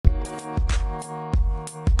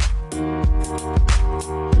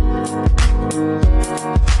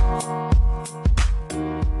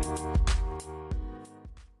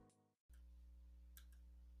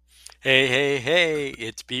Hey, hey, hey,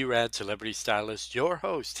 it's B-Rad Celebrity Stylist, your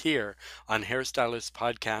host here on Hairstylist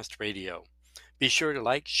Podcast Radio. Be sure to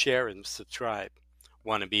like, share, and subscribe.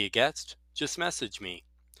 Want to be a guest? Just message me.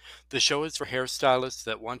 The show is for hairstylists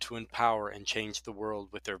that want to empower and change the world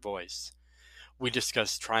with their voice. We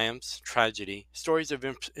discuss triumphs, tragedy, stories of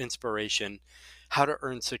inspiration, how to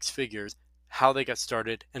earn six figures, how they got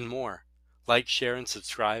started, and more. Like, share, and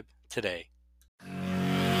subscribe today.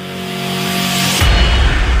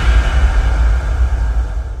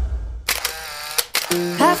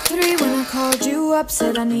 Half three when I called you up,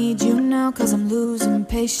 said I need you now cause I'm losing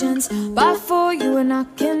patience. By four you were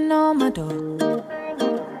knocking on my door.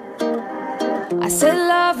 I said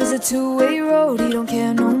love is a two-way road, he don't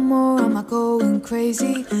care no more, am I going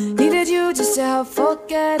crazy? Needed you just to help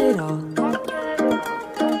forget it all.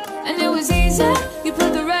 And it was easy, you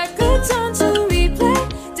put the records on to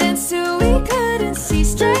replay, danced till we couldn't see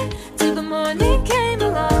straight, till the morning came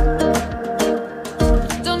along.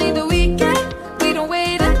 Don't need the weekend, we don't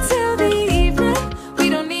wait until the evening, we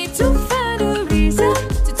don't need to find a reason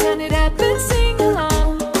to turn it up and sing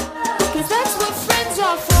along, cause that's what friends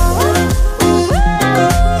are for.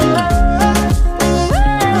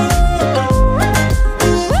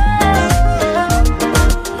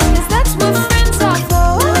 Cause that's what friends are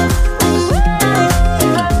for.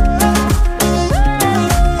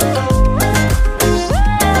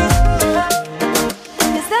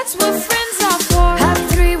 Cause that's what friends are for. Half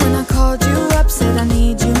three when I called you up, said I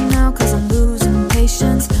need you now cause I'm losing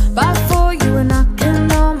patience. By four you were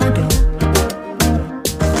knocking on my door.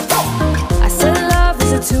 I said love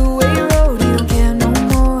is a two-way road, you don't care no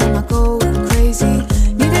more, am I going crazy?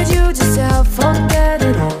 Needed you just to help forget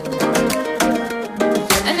it all.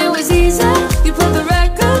 And it was easy, you put the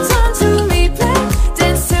records on to replay,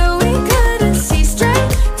 danced till we couldn't see straight,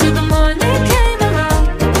 till the morning came around.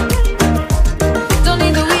 Don't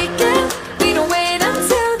need the weekend, we don't wait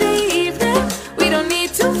until the evening, we don't need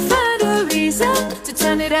to find a reason to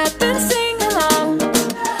turn it up and sing along,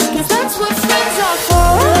 cause that's what friends are for.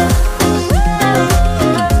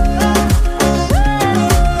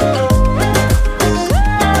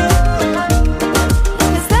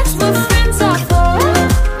 Cause that's what friends are for.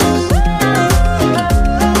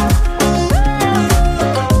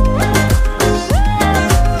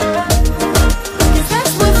 Cause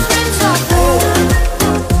that's what friends are for.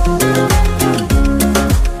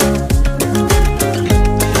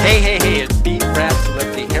 Hey, it's B-Rad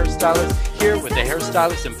Celebrity Hairstylist here with the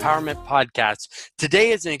Hairstylist Empowerment Podcast.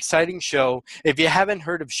 Today is an exciting show. If you haven't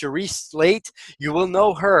heard of Cherise Slate, you will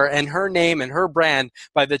know her and her name and her brand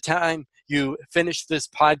by the time you finish this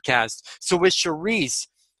podcast. So with Cherise,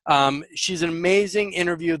 she's an amazing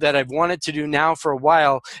interview that I've wanted to do now for a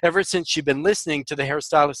while, ever since she's been listening to the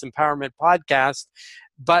Hairstylist Empowerment Podcast.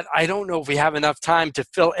 But I don't know if we have enough time to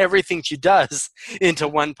fill everything she does into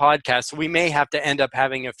one podcast. So we may have to end up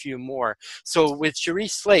having a few more. So with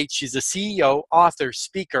Cherise Slate, she's a CEO, author,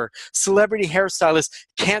 speaker, celebrity hairstylist,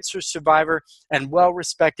 cancer survivor, and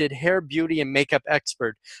well-respected hair, beauty, and makeup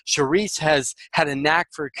expert. Cherise has had a knack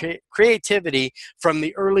for creativity from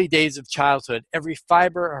the early days of childhood. Every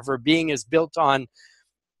fiber of her being is built on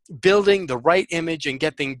building the right image and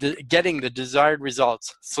getting the desired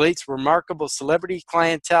results. Slate's remarkable celebrity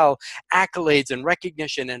clientele, accolades, and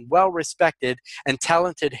recognition, and well-respected and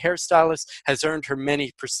talented hairstylist has earned her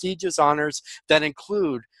many prestigious honors that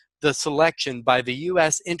include the selection by the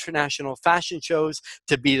U.S. International Fashion Shows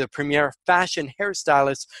to be the premier fashion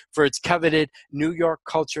hairstylist for its coveted New York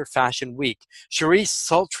Culture Fashion Week. Cherise's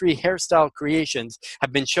sultry hairstyle creations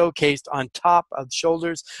have been showcased on top of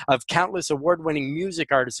shoulders of countless award-winning music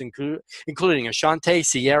artists, including Ashanti,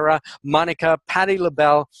 Sierra, Monica, Patti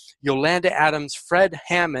LaBelle, Yolanda Adams, Fred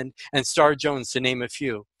Hammond, and Star Jones, to name a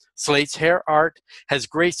few. Slate's hair art has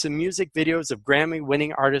graced the music videos of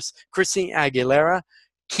Grammy-winning artists Christina Aguilera,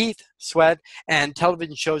 Keith Sweat, and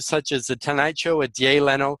television shows such as The Tonight Show with Jay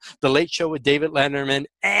Leno, The Late Show with David Letterman,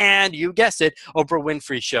 and you guessed it, Oprah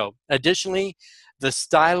Winfrey Show. Additionally, the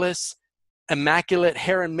stylist's immaculate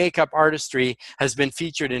hair and makeup artistry has been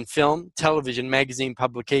featured in film, television, magazine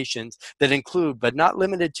publications that include, but not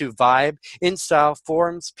limited to, Vibe, InStyle,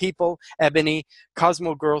 Forums, People, Ebony,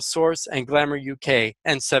 Cosmo Girl, Source, and Glamour UK,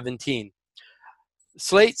 and 17.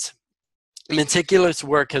 Slate's meticulous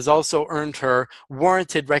work has also earned her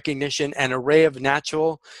warranted recognition and array of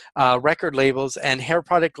natural record labels and hair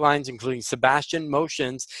product lines, including Sebastian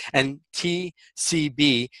Motions and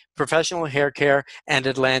TCB, Professional Hair Care, and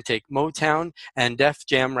Atlantic, Motown, and Def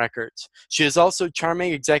Jam Records. She is also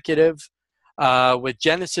charming executive with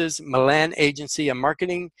Genesis Milan Agency, a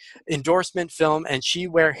marketing endorsement film, and She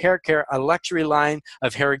Wear Hair Care, a luxury line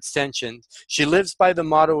of hair extensions. She lives by the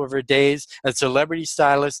motto of her days as celebrity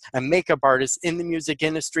stylist and makeup artist in the music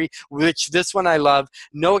industry, which this one I love,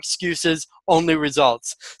 no excuses, only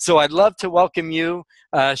results. So I'd love to welcome you,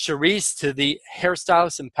 Charisse, to the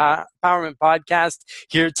Hairstylist Empowerment Podcast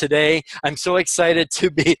here today. I'm so excited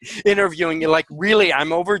to be interviewing you. Like, really,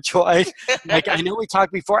 I'm overjoyed. Like, I know we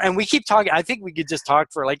talked before, and we keep talking. I think we could just talk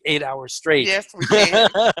for like 8 hours straight. Yes, we can.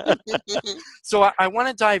 So I want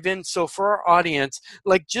to dive in. So for our audience,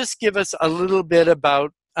 like, just give us a little bit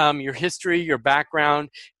about your history, your background,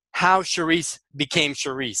 how Charisse became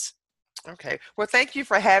Charisse. Okay. Well, thank you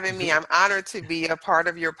for having me. I'm honored to be a part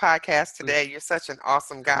of your podcast today. You're such an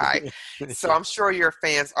awesome guy. So I'm sure your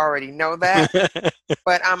fans already know that.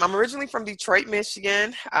 But I'm originally from Detroit,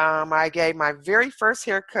 Michigan. I gave my very first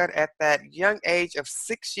haircut at that young age of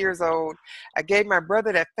 6 years old. I gave my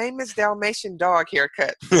brother that famous Dalmatian dog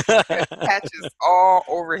haircut. Patches all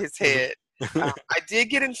over his head. I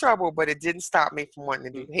did get in trouble, but it didn't stop me from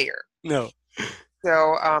wanting to do hair. No.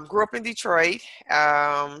 So grew up in Detroit.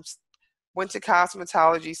 Went to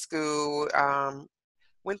cosmetology school.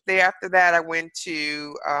 Went there after that. I went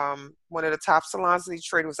to one of the top salons in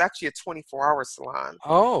Detroit. It was actually a 24-hour salon.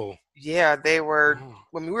 Oh. Yeah, they were,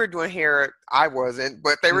 when we were doing hair, I wasn't,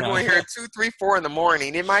 but they were doing hair at 2, 3, 4 in the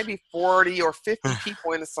morning. It might be 40 or 50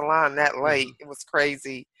 people in the salon that late. It was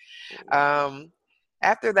crazy.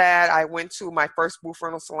 After that, I went to my first booth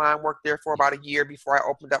rental salon, worked there for about a year before I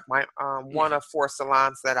opened up my one of 4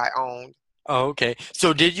 salons that I owned. Oh, okay.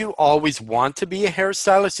 So did you always want to be a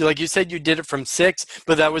hairstylist? Like you said, you did it from 6,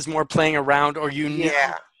 but that was more playing around, or you knew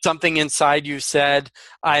something inside you said,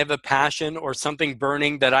 I have a passion or something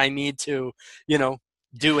burning that I need to,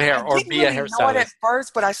 do hair or be a hairstylist? I didn't know it at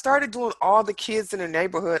first, but I started doing all the kids in the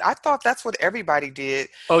neighborhood. I thought that's what everybody did.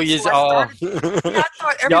 Oh, I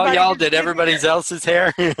thought everybody y'all did everybody else's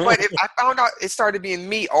hair. But I found out it started being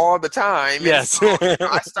me all the time. Yes. So,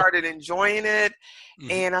 I started enjoying it.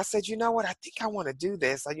 And I said, you know what? I think I want to do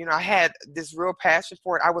this. I had this real passion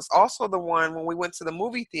for it. I was also the one when we went to the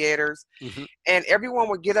movie theaters and everyone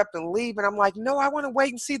would get up and leave. And I'm like, no, I want to wait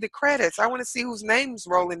and see the credits. I want to see whose name's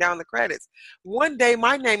rolling down the credits. One day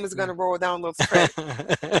my name is going to roll down those credits.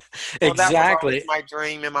 Exactly. That was my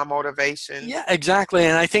dream and my motivation. Yeah, exactly.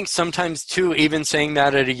 And I think sometimes too, even saying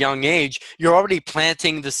that at a young age, you're already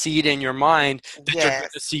planting the seed in your mind that you're going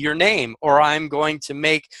to see your name, or I'm going to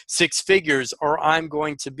make 6 figures, or I'm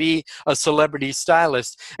going to be a celebrity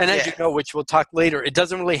stylist. And as you know, which we'll talk later, it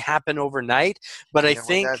doesn't really happen overnight, but I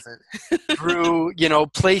think through,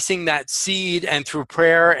 placing that seed and through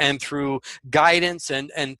prayer and through guidance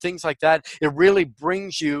and things like that, it really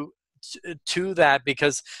brings you to that,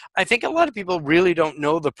 because I think a lot of people really don't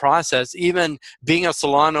know the process. Even being a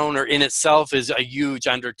salon owner in itself is a huge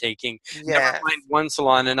undertaking. Never mind one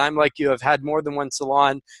salon, and I'm like you, I've had more than one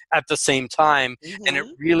salon at the same time, and it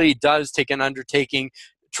really does take an undertaking,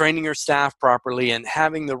 training your staff properly and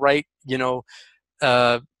having the right,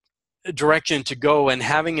 direction to go and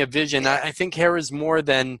having a vision. I think hair is more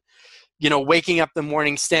than, waking up in the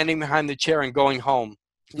morning, standing behind the chair and going home.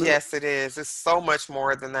 Yes, it is. It's so much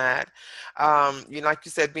more than that. Like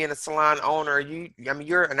you said, being a salon owner,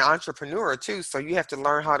 you're an entrepreneur too. So you have to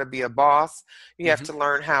learn how to be a boss. You have to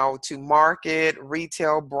learn how to market,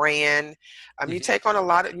 retail, brand. You take on a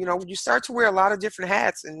lot of, you start to wear a lot of different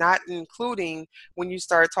hats, and not including when you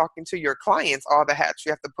start talking to your clients, all the hats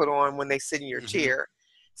you have to put on when they sit in your chair.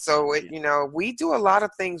 So, we do a lot of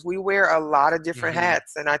things. We wear a lot of different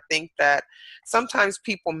hats. And I think that sometimes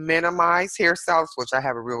people minimize hairstylists, which I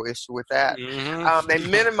have a real issue with that. They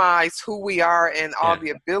minimize who we are and all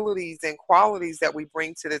the abilities and qualities that we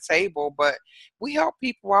bring to the table. But we help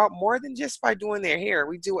people out more than just by doing their hair.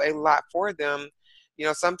 We do a lot for them.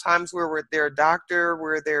 Sometimes we're their doctor,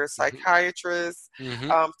 we're their psychiatrist,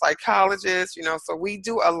 psychologist, so we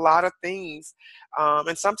do a lot of things.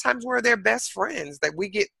 And sometimes we're their best friends, that we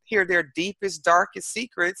get hear their deepest, darkest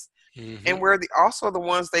secrets. And we're also the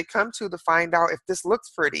ones they come to find out if this looks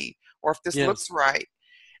pretty or if this looks right.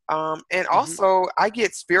 And also I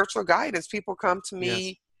get spiritual guidance. People come to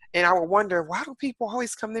me and I will wonder, why do people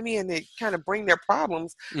always come to me and they kind of bring their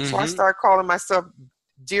problems? So I start calling myself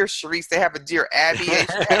Dear Charisse. They have a Dear Abby.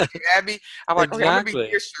 Abby. I'm like, okay, I'm going to be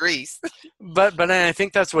Dear Charisse. But I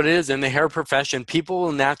think that's what it is in the hair profession. People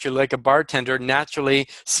will naturally, like a bartender, naturally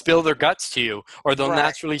spill their guts to you, or they'll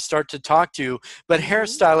naturally start to talk to you. But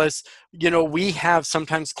hairstylists, we have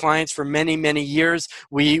sometimes clients for many, many years.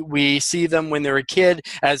 We see them when they're a kid,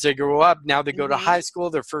 as they grow up. Now they go to high school,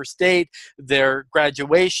 their first date, their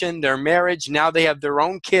graduation, their marriage. Now they have their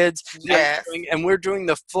own kids. Yes. And we're doing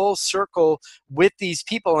the full circle with these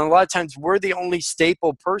people. And a lot of times we're the only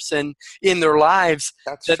staple person in their lives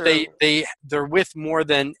that true. they're with more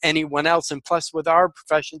than anyone else. And plus with our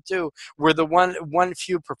profession too, we're the one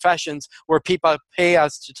few professions where people pay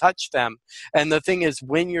us to touch them. And the thing is,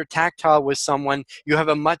 when you're tactile with someone, you have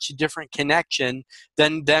a much different connection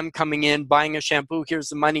than them coming in, buying a shampoo, here's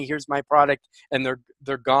the money, here's my product, and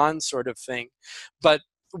they're gone sort of thing. But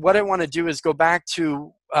what I want to do is go back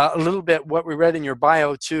to a little bit what we read in your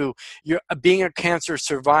bio too. You're being a cancer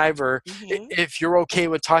survivor. If you're okay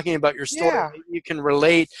with talking about your story, maybe you can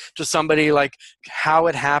relate to somebody, like how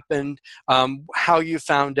it happened, how you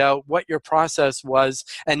found out, what your process was,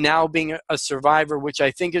 and now being a survivor, which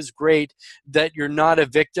I think is great, that you're not a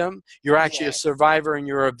victim, you're actually a survivor and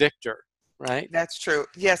you're a victor, right? That's true.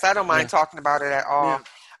 Yes, I don't mind talking about it at all. Yeah.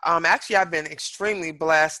 Actually, I've been extremely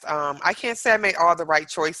blessed. I can't say I made all the right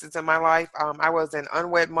choices in my life. I was an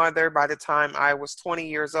unwed mother by the time I was 20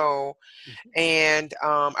 years old. And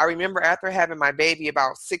I remember after having my baby,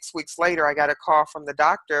 about 6 weeks later, I got a call from the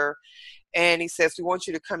doctor. And he says, we want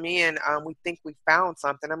you to come in. We think we found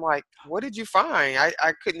something. I'm like, what did you find?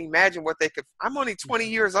 I couldn't imagine what they could. I'm only 20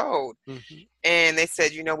 years old. And they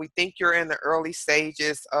said, we think you're in the early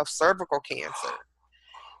stages of cervical cancer.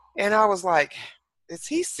 And I was like, is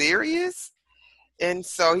he serious? And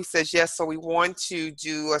so he says, yes, so we want to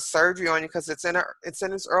do a surgery on you because it's in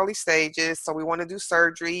its early stages. So we want to do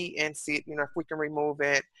surgery and see, if we can remove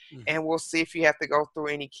it. And we'll see if you have to go through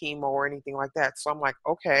any chemo or anything like that. So I'm like,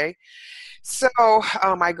 okay. So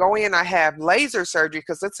I go in, I have laser surgery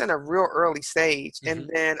because it's in a real early stage. And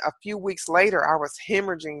then a few weeks later, I was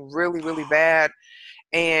hemorrhaging really, really bad.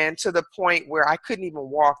 And to the point where I couldn't even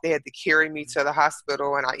walk. They had to carry me to the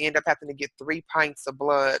hospital, and I ended up having to get 3 pints of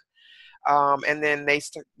blood. And then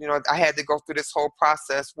I had to go through this whole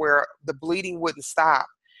process where the bleeding wouldn't stop.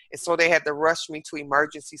 And so they had to rush me to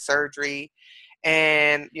emergency surgery.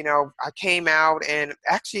 And, I came out, and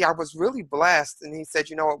actually I was really blessed. And he said,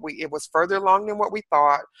 it was further along than what we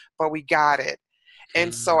thought, but we got it.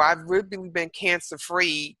 And so I've really been cancer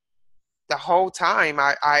free the whole time.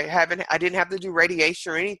 I didn't have to do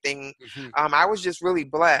radiation or anything. I was just really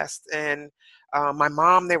blessed. And my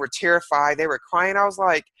mom, they were terrified. They were crying. I was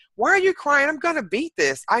like, why are you crying? I'm going to beat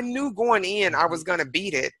this. I knew going in I was going to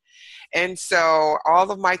beat it. And so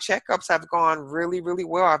all of my checkups have gone really, really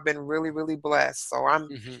well. I've been really, really blessed. So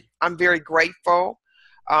I'm very grateful.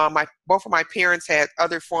 Both of my parents had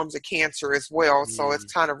other forms of cancer as well. So it's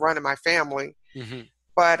kind of running my family.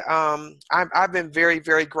 But I've been very,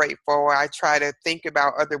 very grateful. I try to think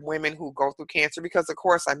about other women who go through cancer because, of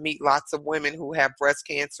course, I meet lots of women who have breast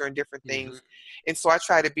cancer and different things. And so I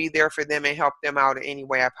try to be there for them and help them out in any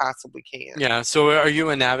way I possibly can. Yeah. So are you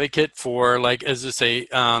an advocate for, like, as I say,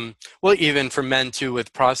 well, even for men too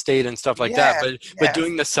with prostate and stuff like that, but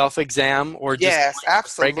doing the self-exam or just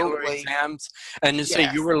regular exams? And you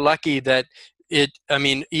say you were lucky that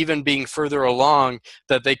even being further along,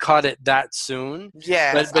 that they caught it that soon.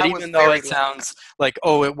 Yes. But even though it sounds like,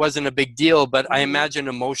 it wasn't a big deal, but I imagine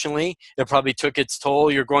emotionally, it probably took its toll.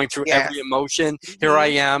 You're going through every emotion. Here I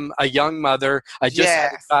am, a young mother. I just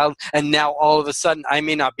had a child, and now all of a sudden, I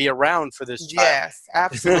may not be around for this child. Yes,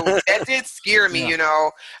 absolutely. That did scare me,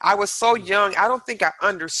 I was so young. I don't think I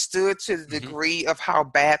understood to the degree of how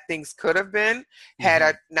bad things could have been had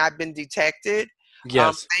I not been detected.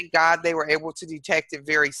 Yes. Thank God they were able to detect it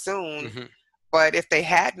very soon. But if they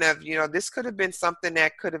hadn't have, this could have been something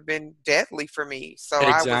that could have been deadly for me. So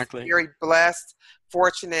I was very blessed,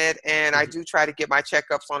 fortunate, and I do try to get my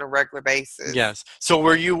checkups on a regular basis. Yes.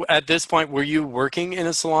 So at this point, were you working in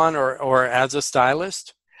a salon or as a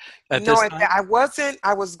stylist? No, I wasn't.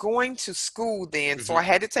 I was going to school then. So I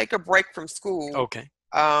had to take a break from school. Okay.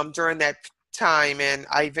 During that time, and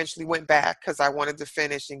I eventually went back because I wanted to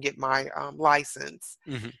finish and get my license.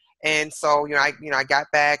 And so I got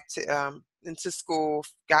back to into school,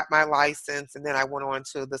 got my license, and then I went on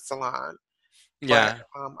to the salon. Yeah.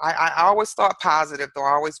 But, I always thought positive, though.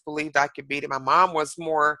 I always believed I could beat it. My mom was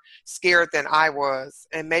more scared than I was,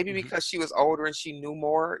 and maybe because she was older and she knew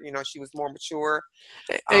more, she was more mature.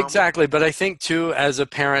 Exactly. But I think too, as a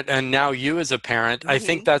parent, and now you as a parent, I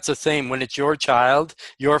think that's the same. When it's your child,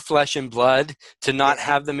 your flesh and blood, to not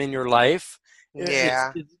have them in your life,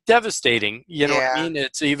 it's devastating. What I mean?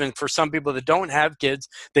 It's even for some people that don't have kids,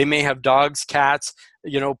 they may have dogs, cats,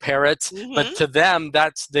 parrots, but to them,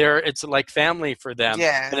 it's like family for them.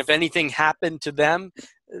 And if anything happened to them,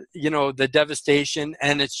 the devastation,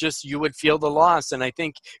 and it's just, you would feel the loss, and I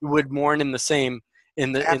think you would mourn in the same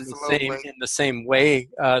Absolutely. in the same way,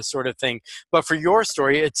 sort of thing. But for your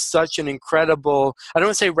story, it's such an incredible, I don't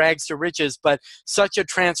want to say rags to riches, but such a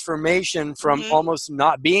transformation from Hmm. almost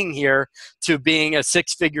not being here to being a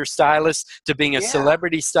six-figure stylist, to being a Yeah.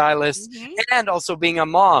 celebrity stylist, Hmm. and also being a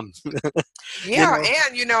mom. you Yeah, know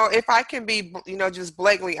and if I can be, just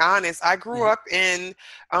blatantly honest, I grew Mhm, up in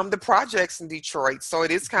the projects in Detroit, so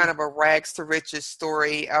it is mhm, kind of a rags to riches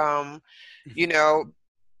story. mhm,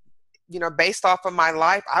 You know, based off of my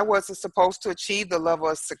life, I wasn't supposed to achieve the level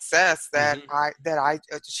of success that mhm, I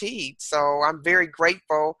achieved. So I'm very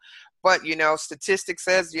grateful. But statistics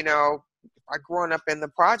says, I growing up in the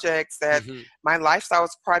projects, that mhm, my lifestyle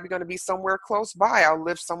is probably going to be somewhere close by. I'll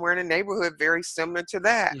live somewhere in a neighborhood very similar to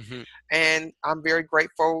that. mhm, And I'm very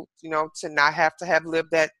grateful, to not have to have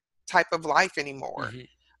lived that type of life anymore.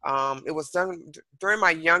 mhm, It was done during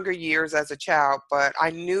my younger years as a child, but I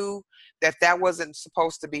knew that that wasn't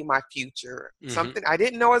supposed to be my future. mhm. Something I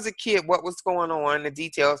didn't know as a kid what was going on, the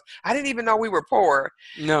details. I didn't even know we were poor,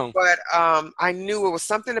 No. but I knew it was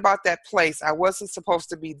something about that place. I wasn't supposed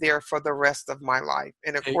to be there for the rest of my life.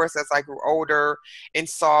 And of E- course, as I grew older and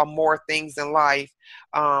saw more things in life,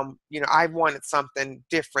 I wanted something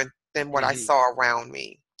different than what I mhm. saw around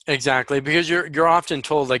me. Exactly, because you're often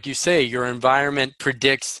told, like you say, your environment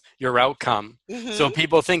predicts your outcome. So Mhm.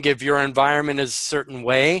 people think if your environment is a certain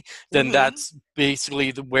way, then Mhm. that's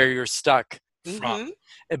basically where you're stuck from. Mhm.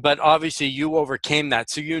 But obviously, you overcame that,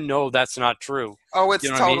 so that's not true. Oh, You it's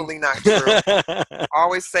know what I mean? totally not true. I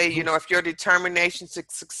always say, if your determination to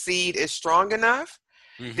succeed is strong enough,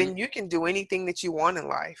 hmm then you can do anything that you want in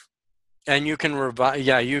life. And you can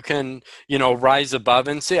you can, rise above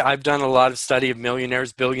and see. I've done a lot of study of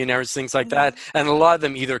millionaires, billionaires, things like that, Mhm. and a lot of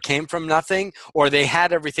them either came from nothing or they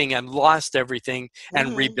had everything and lost everything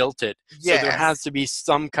and Mhm. rebuilt it. So there has Yes. to be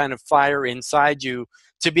some kind of fire inside you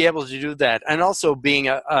to be able to do that. And also being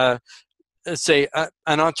an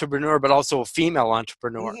entrepreneur, but also a female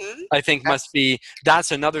entrepreneur, Mhm. I think must Abs- be,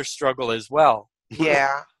 that's another struggle as well.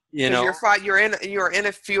 yeah. you Because know you're in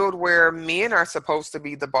a field where men are supposed to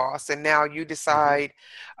be the boss, and now you hmm decide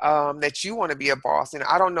that you want to be a boss. And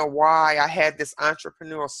I don't know why I had this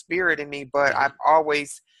entrepreneurial spirit in me, but hmm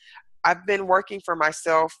I've been working for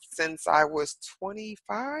myself since I was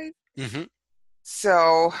 25. hmm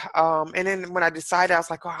So, and then when I decided, I was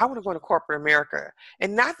like, oh, I want to go into corporate America.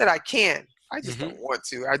 And not that I can, I just hmm don't want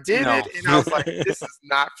to. I did no it, and I was like, this is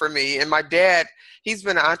not for me. And my dad, he's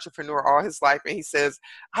been an entrepreneur all his life. And he says,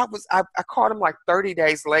 I called him like 30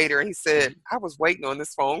 days later, and he said, I was waiting on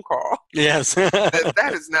this phone call. yes Says,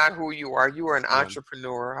 that is not who you are. You are an no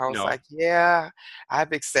entrepreneur. I was no like, yeah,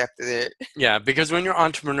 I've accepted it. Yeah, because when you're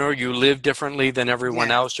entrepreneur, you live differently than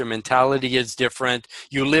everyone Yes, else. Your mentality is different.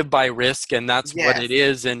 You live by risk, and that's what it yes,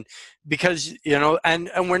 is. And because, and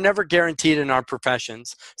we're never guaranteed in our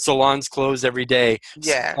professions. Salons close every day.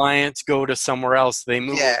 yes, Clients go to somewhere else. They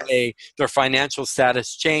move yes, away. Their financial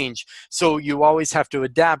status change. So you always have to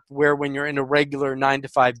adapt, where when you're in a regular 9 to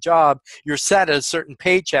 5 job, you're set at a certain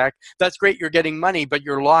paycheck. That's great. You're getting money, but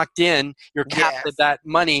you're locked in. You're capped at yes, that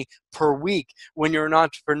money per week. When you're an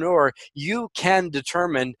entrepreneur, you can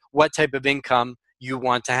determine what type of income you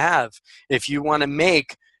want to have. If you want to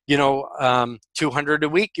make 200 a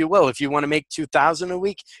week, you will. If you want to make 2,000 a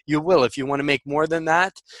week, you will. If you want to make more than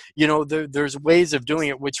that, there's ways of doing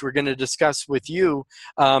it, which we're going to discuss with you,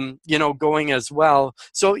 going as well.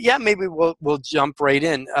 So yeah, maybe we'll jump right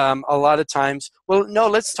in. A lot of times, well, no,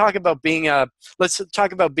 let's talk about being a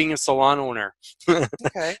salon owner.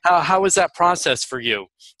 okay. How was that process for you?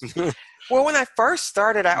 Well, when I first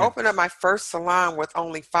started, I Yeah. opened up my first salon with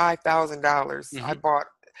only $5,000. I hmm bought,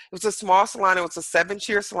 it was a small salon, it was a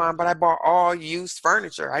 7-chair salon, but I bought all used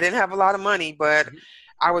furniture. I didn't have a lot of money, but hmm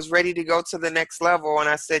I was ready to go to the next level. And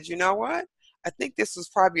I said, you know what? I think this was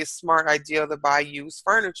probably a smart idea to buy used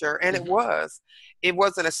furniture. And it hmm was. It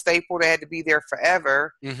wasn't a staple that had to be there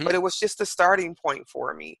forever, hmm but it was just a starting point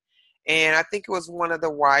for me. And I think it was one of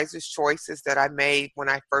the wisest choices that I made when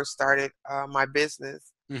I first started my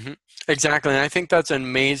business. hmm Exactly. And I think that's an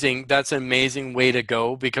amazing way to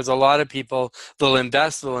go, because a lot of people, they'll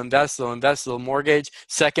mortgage,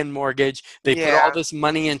 second mortgage. They put all Yeah. this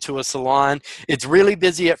money into a salon. It's really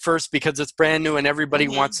busy at first because it's brand new and everybody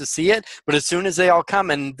Hmm. wants to see it. But as soon as they all come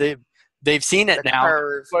and they've seen it The now,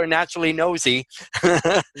 curve. people are naturally nosy.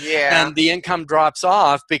 Yeah. And the income drops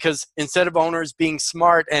off, because instead of owners being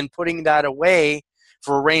smart and putting that away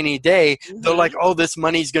for a rainy day, they're like, Hmm. oh, this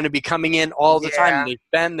money's going to be coming in all the time. And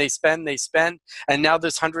Yeah. they spend. And now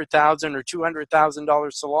this $100,000 or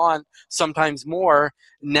 $200,000 salon, sometimes more,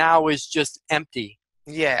 now is just empty.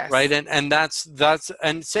 Yes. right? And that's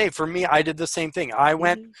and say for me, I did the same thing. I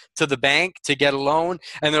went Hmm. to the bank to get a loan,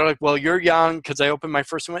 and they're like, well, you're young, because I opened my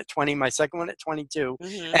first one at 20, my second one at 22,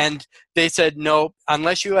 Hmm. and they said, no,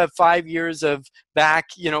 unless you have 5 years of back,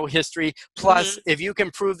 history, plus Hmm. if you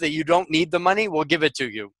can prove that you don't need the money, we'll give it to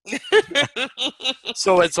you. It's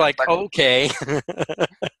So it's like, like, okay.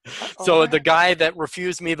 uh-oh, So what the guy that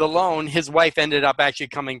refused me the loan, his wife ended up actually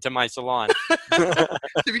coming to my salon. happened?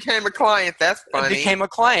 She became a client. That's funny. Became a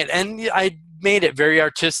client, and I made it very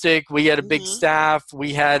artistic. We had a big Hmm. staff.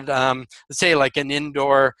 We had, let's say, like an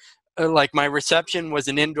indoor, like my reception was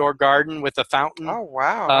an indoor garden with a fountain. Oh,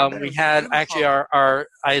 wow. I bet it We was had actually beautiful.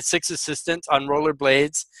 I had 6 assistants on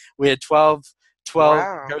rollerblades. We had 12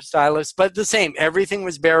 Wow. hairstylists, but the same, everything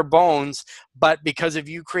was bare bones. But because if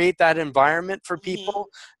you create that environment for Hmm. people,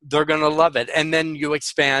 they're going to love it. And then you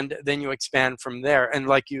expand from there. And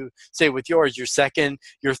like you say with yours, your second,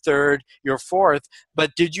 your third, your fourth.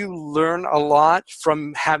 But did you learn a lot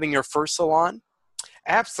from having your first salon?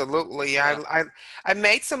 Absolutely. Yeah. I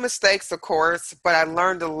made some mistakes, of course, but I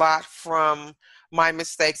learned a lot from my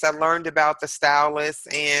mistakes. I learned about the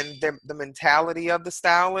stylist and the mentality of the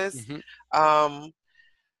stylist. Hmm. Um,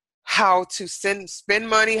 how to spend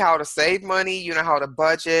money, how to save money, how to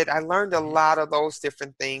budget. I learned a Hmm. lot of those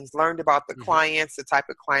different things. Learned about the Hmm. clients, the type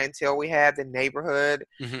of clientele we had, the neighborhood.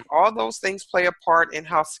 Hmm. All those things play a part in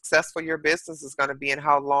how successful your business is going to be and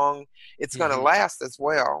how long it's going to Hmm. last as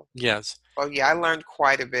well. Yes. So yeah, I learned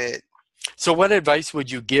quite a bit. So, what advice would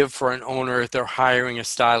you give for an owner if they're hiring a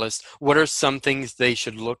stylist? What are some things they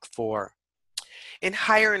should look for? In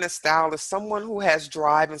hiring a stylist, someone who has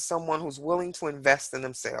drive and someone who's willing to invest in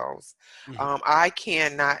themselves. Hmm. I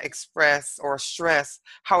cannot express or stress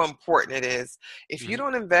how important it is. If you Hmm.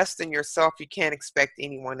 don't invest in yourself, you can't expect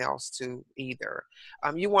anyone else to either.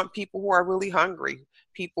 You want people who are really hungry,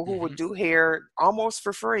 people who would Hmm. do hair almost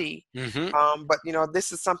for free. Hmm. But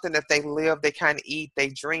this is something that they live, they kind of eat, they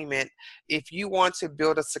dream it. If you want to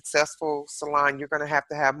build a successful salon, you're going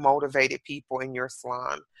to have motivated people in your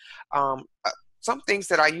salon. Um, some things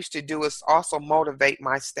that I used to do is also motivate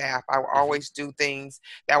my staff. I will Hmm. always do things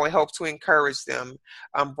that would help to encourage them,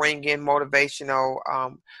 bring in motivational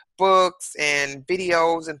books and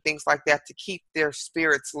videos and things like that to keep their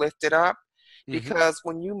spirits lifted up. Hmm. Because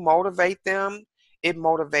when you motivate them, it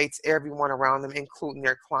motivates everyone around them, including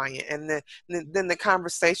their client. And then the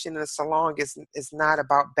conversation in the salon is not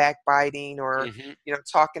about backbiting or Hmm.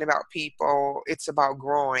 talking about people. It's about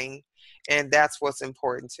growing, and that's what's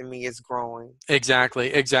important to me is growing.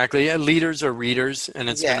 Exactly, exactly. Yeah, leaders are readers, and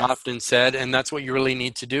it's been Yes. often said, and that's what you really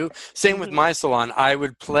need to do. Same with Mhm. my salon. I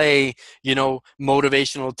would play,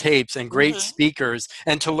 motivational tapes and great Mhm. speakers,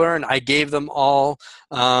 and to learn, I gave them all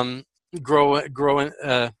um,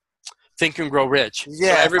 Think and Grow Rich. So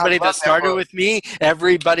Yes, I everybody that love that started book. with me,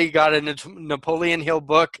 everybody got a Napoleon Hill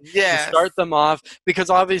book to Yes. start them off,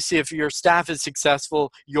 because obviously if your staff is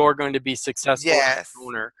successful, you're going to be successful as Yes. an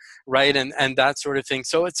owner, right? And that sort of thing.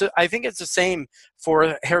 So I think it's the same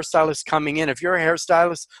for hairstylists coming in. If you're a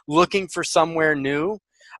hairstylist looking for somewhere new,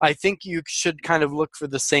 I think you should kind of look for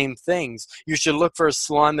the same things. You should look for a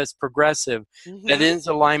salon that's progressive, that Mhm. is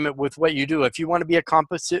alignment with what you do. If you want to be a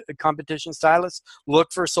competition stylist,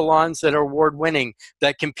 look for salons that are award winning,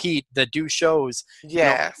 that compete, that do shows. You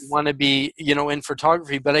Yes. want to be, in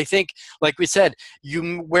photography. But I think, like we said,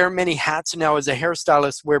 you wear many hats now as a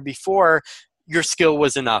hairstylist, where before your skill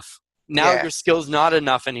was enough. Now your Yes. skill's not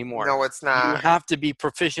enough anymore. No, it's You not. have to be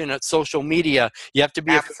proficient at social media. You have to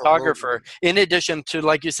be a photographer. Absolutely. In addition to,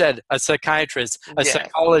 like you said, a psychiatrist, a Yes.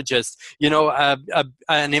 psychologist,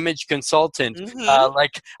 an image consultant, Mhm.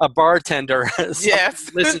 like a bartender, someone Yes.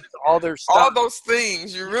 who listens to all their stuff. All those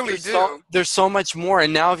things you really do. There's so much more.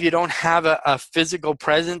 And now if you don't have a physical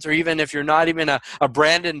presence, or even if you're not even a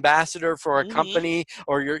brand ambassador for a Mhm. company,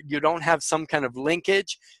 or you don't have some kind of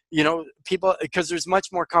linkage, people, because there's much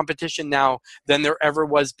more competition now than there ever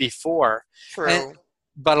was before. And True.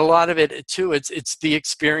 but a lot of it too, it's the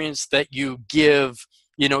experience that you give,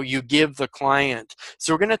 you give the client.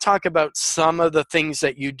 So we're going to talk about some of the things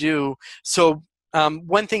that you do. So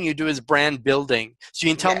one thing you do is brand building. So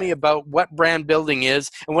you can tell Yes. me about what brand building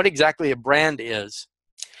is and what exactly a brand is.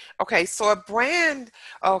 Okay, so a brand,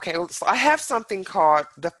 okay, so I have something called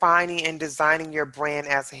defining and designing your brand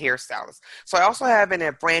as a hairstylist. So I also have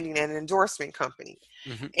a branding and endorsement company.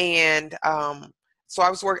 Hmm. And so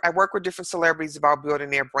I work with different celebrities about building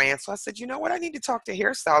their brand. So I said, you know what, I need to talk to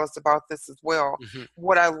hairstylists about this as well. Hmm.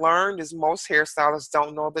 What I learned is most hairstylists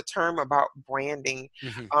don't know the term about branding.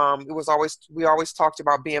 Hmm. We always talked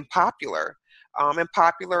about being popular. And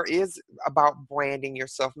popular is about branding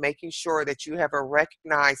yourself, making sure that you have a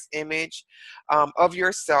recognized image of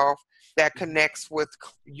yourself that connects with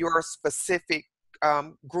your specific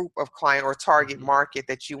group of client or target Mhm. market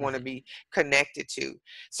that you want to Mhm. be connected to.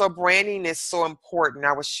 So branding is so important.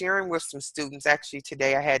 I was sharing with some students actually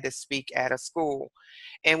today. I had to speak at a school,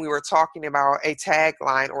 and we were talking about a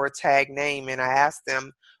tagline or a tag name, and I asked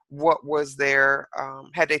them what was their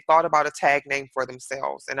had they thought about a tag name for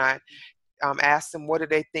themselves, and I asked them what do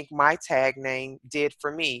they think my tag name did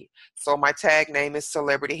for me. So my tag name is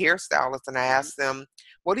celebrity hairstylist, and I Mhm. asked them,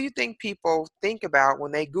 what do you think people think about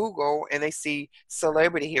when they Google and they see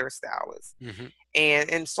celebrity hairstylist? Mhm.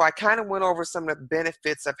 And so I kind of went over some of the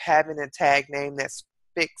benefits of having a tag name that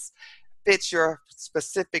fits your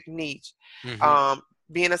specific niche. Mhm. Um,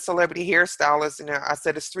 Being a celebrity hairstylist, and I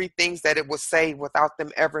said it's three things that it would say without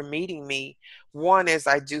them ever meeting me. One is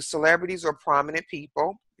I do celebrities or prominent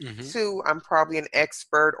people. Mhm. Two, I'm probably an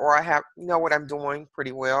expert or I have know what I'm doing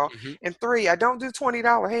pretty well. Mhm. And three, I don't do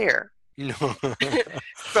 $20 hair. No.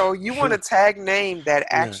 So you want a tag name that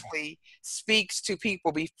Yeah. actually speaks to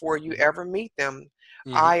people before you Mhm. ever meet them.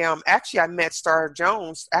 Mhm. I met Star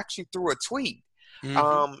Jones actually through a tweet.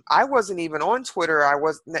 Mhm. I wasn't even on Twitter. I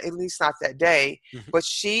was at least not that day, Mhm. but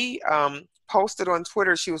she posted on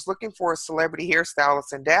Twitter she was looking for a celebrity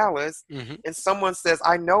hairstylist in Dallas, Mhm. and someone says,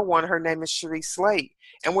 "I know one. Her name is Cherie Slate."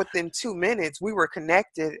 And within 2 minutes, we were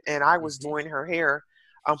connected, and I was Mhm. doing her hair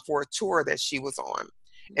for a tour that she was on.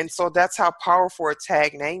 And so that's how powerful a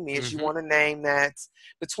tag name is. You Mhm. want a name that's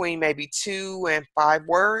between maybe 2 and 5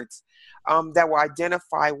 words that will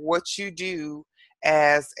identify what you do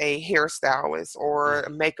as a hairstylist or a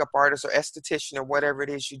Mhm. makeup artist or esthetician or whatever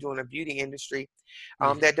it is you do in the beauty industry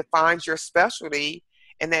Mhm. that defines your specialty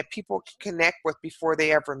and that people can connect with before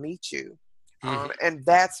they ever meet you. Mhm. And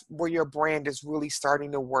that's where your brand is really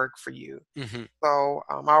starting to work for you. Mhm. So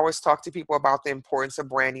I always talk to people about the importance of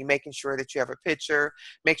branding, making sure that you have a picture,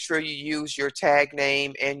 make sure you use your tag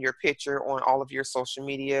name and your picture on all of your social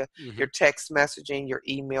media, Mhm. your text messaging, your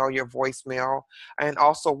email, your voicemail, and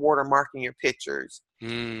also watermarking your pictures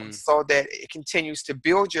Mm. so that it continues to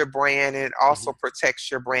build your brand and it also Mhm.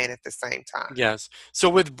 protects your brand at the same time. Yes. So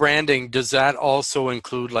with branding, does that also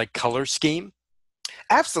include like color scheme?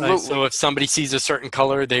 So Absolutely. if somebody sees a certain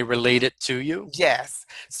color, they relate it to you? Yes.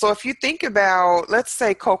 So if you think about, let's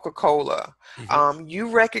say Coca-Cola, Mhm. you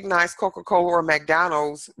recognize Coca-Cola or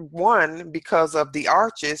McDonald's, one, because of the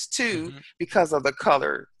arches, two, Mhm. because of the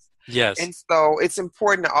color. Yes. And so it's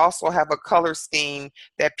important to also have a color scheme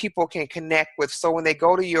that people can connect with. So when they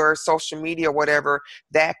go to your social media, or whatever,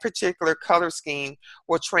 that particular color scheme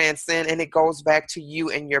will transcend and it goes back to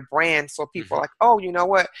you and your brand. So people are Mhm. like, oh, you know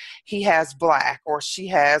what? He has black or she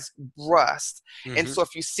has rust. And Mhm. so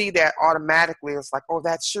if you see that automatically, it's like, oh,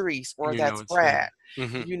 that's Sharice or You know that's it's Brad. them.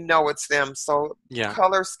 Mhm. You know it's them. So Yeah.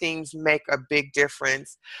 color schemes make a big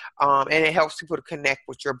difference. And it helps people to connect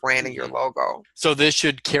with your brand and your Mhm. logo. So this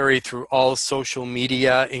should carry through all social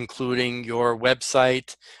media, including your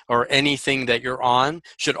website or anything that you're on,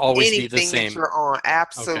 should always be the Anything that same. you're on, Okay.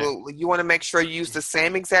 absolutely. You want to make sure you use the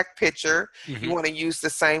same exact picture. You Mhm. want to use the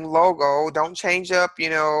same logo. Don't change up,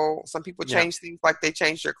 some people Yeah. change things like they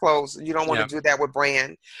change their clothes. You don't want to Yeah. do that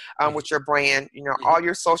Mhm. with your brand. Mhm. All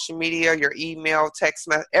your social media, your email, text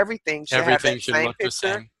message, everything should have that Everything should same look the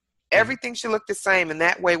picture. same. Mhm. Everything should look the same. And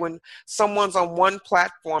that way, when someone's on one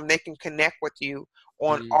platform, they can connect with you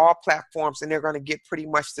on Mm. all platforms and they're going to get pretty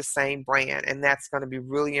much the same brand. And that's going to be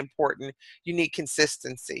really important. You need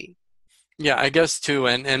consistency. Yeah, I guess too,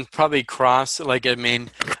 and probably cross, like, I mean,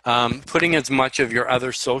 putting as much of your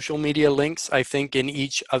other social media links, I think, in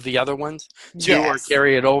each of the other ones too, or Yes.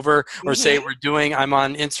 carry it over, or say Mhm. I'm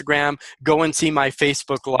on Instagram, go and see my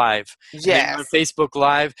Facebook Live. And then on Yes. Facebook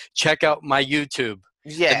Live, check out my YouTube.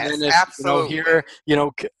 And then Yes, if, absolutely. here,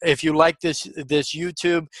 if you like this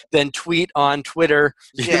YouTube, then tweet on Twitter,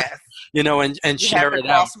 Yes. and You have share to it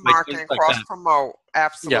out, cross like market things and like cross that. promote. Yeah.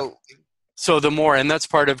 Absolutely. So the more, and that's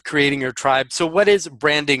part of creating your tribe. So what is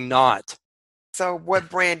branding not? So what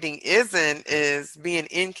branding isn't is being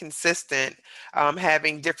inconsistent,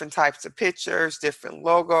 having different types of pictures, different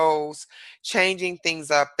logos, changing things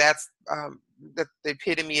up. That's the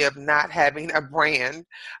epitome of not having a brand,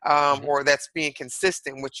 Mhm. or that's being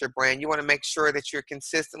consistent with your brand. You want to make sure that you're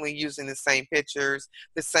consistently using the same pictures,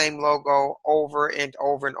 the same logo over and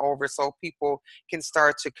over and over, so people can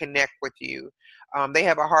start to connect with you. They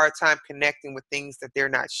have a hard time connecting with things that they're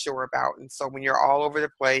not sure about, and so when you're all over the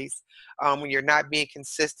place, when you're not being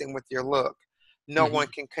consistent with your look, no one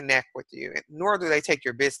Mhm. can connect with you, nor do they take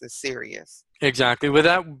your business serious. Exactly. Would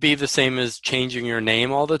that be the same as changing your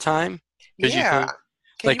name all the time? Because you Yeah, think,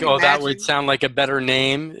 Can Like, you oh, that would imagine? sound like a better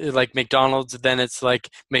name, like McDonald's, then it's like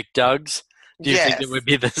McDugg's. Do you think it Yes. would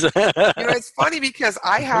be this? You know, it's funny because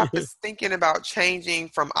IHOP is thinking about changing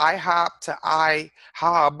from IHOP to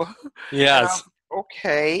IHOB. And Yes.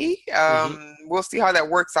 okay, Hmm. we'll see how that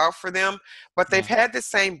works out for them. But they've Yeah. had the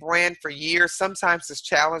same brand for years. Sometimes it's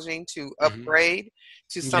challenging to Hmm. upgrade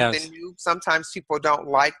to something Yes. new. Sometimes people don't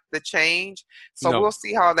like the change. So No. we'll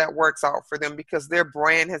see how that works out for them because their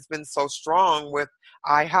brand has been so strong with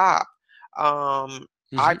IHOP. I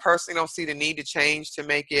Hmm. personally don't see the need to change to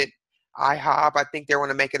make it IHOP. I think they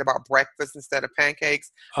want to make it about breakfast instead of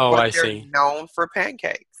pancakes, Oh, but I they're see. known for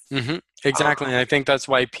pancakes. Hmm. Um, Exactly. And I think that's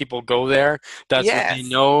why people go there. That's what they yes,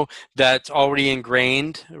 know. That's already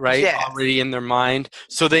ingrained, right? yes. Already in their mind.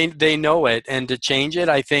 So they know it. And to change it,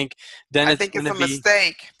 I think then I it's think going it's to a be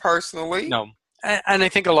mistake, personally. no. And I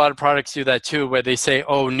think a lot of products do that too, where they say,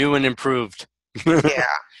 "Oh, new and improved." Yeah.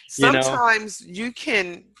 You know. Sometimes you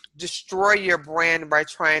can destroy your brand by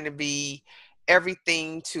trying to be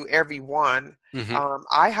everything to everyone. Hmm.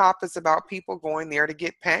 IHOP is about people going there to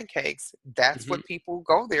get pancakes. That's Hmm. what people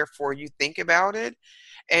go there for. You think about it.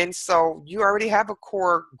 And so you already have a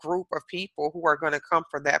core group of people who are going to come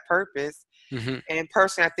for that purpose. Hmm. And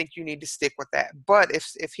personally, I think you need to stick with that. But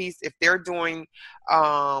if they're doing,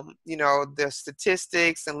 you know, the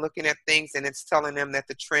statistics and looking at things, and it's telling them that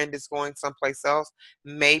the trend is going someplace else,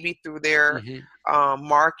 maybe through their Hmm.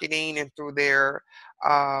 marketing and through their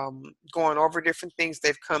going over different things,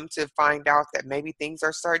 they've come to find out that maybe things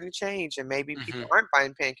are starting to change, and maybe people Hmm. aren't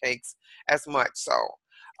buying pancakes as much. So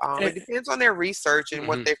it depends on their research and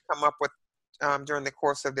what Hmm. they've come up with during the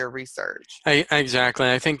course of their research. Exactly.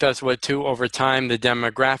 I think that's what too, over time, the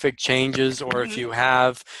demographic changes, or if Hmm. you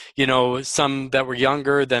have, some that were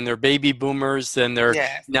younger, then they're baby boomers, then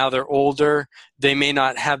Yes. now they're older, they may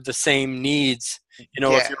not have the same needs.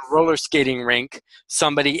 If you're a Yes. roller skating rink,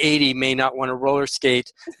 somebody 80 may not want to roller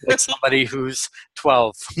skate like somebody who's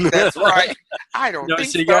 12. That's right. I don't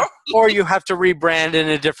think So so. or you have to rebrand in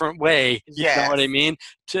a different way. You know what I Yes, mean?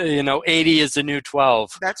 80 is the new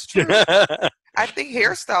 12. that's true. I think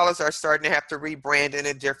hairstylists are starting to have to rebrand in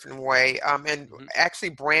a different way. And Mhm. actually,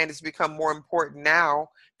 brand has become more important now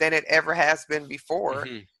than it ever has been before.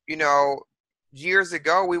 Mhm. You know, years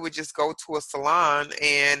ago, we would just go to a salon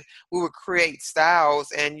and we would create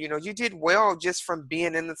styles, and you did well just from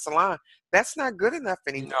being in the salon. That's not good enough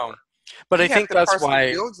No. anymore. But I You have think to that's personally why,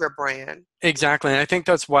 build your brand. exactly. And I think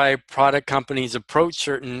that's why product companies approach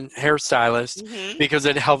certain hairstylists, Hmm. because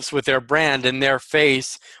it helps with their brand, and their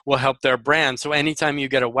face will help their brand. So anytime you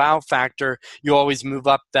get a wow factor, you always move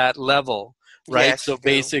up that level, right? Yes, So you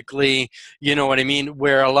do. basically, you know what I mean?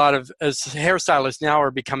 Where a lot of as hairstylists now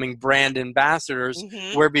are becoming brand ambassadors,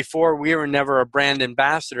 Hmm. where before we were never a brand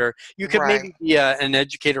ambassador. You could Right. maybe be an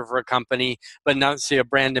educator for a company, but not say a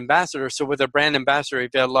brand ambassador. So with a brand ambassador,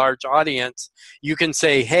 if you have a large audience, you can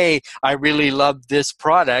say, "Hey, I really love this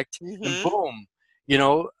product," and Hmm. boom,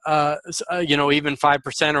 even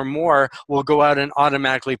 5% or more will go out and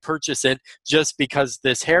automatically purchase it just because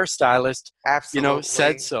this hairstylist,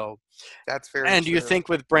 said Absolutely. so. That's very And do you true. think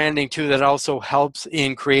with branding too, that also helps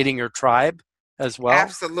in creating your tribe as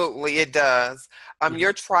well? Absolutely, it does. Hmm.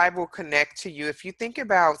 Your tribe will connect to you. If you think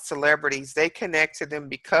about celebrities, they connect to them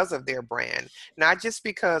because of their brand, not just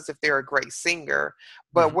because if they're a great singer,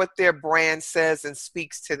 but Hmm. what their brand says and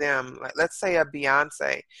speaks to them. Like, let's say a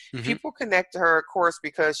Beyonce. Hmm. People connect to her, of course,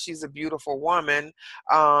 because she's a beautiful woman,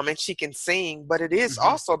 and she can sing, but it is Hmm.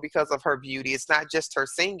 also because of her beauty. It's not just her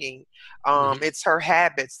singing, Hmm. it's her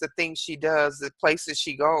habits, the things she does, the places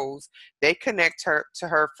she goes. They connect her to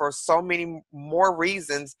her for so many more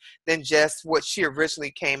reasons than just what she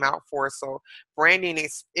originally came out for. So branding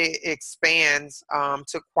it expands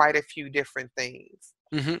to quite a few different things.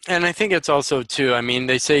 And I think it's also too, I mean,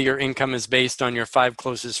 they say your income is based on your five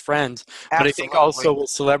closest friends, but I think also Absolutely. with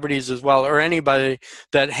celebrities as well, or anybody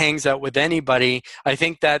that hangs out with anybody, I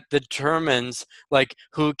think that determines like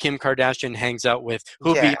who Kim Kardashian hangs out with,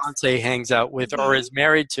 who Yes. Beyonce hangs out with or Hmm. is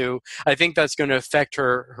married to. I think that's going to affect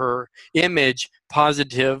her image,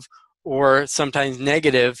 positive or sometimes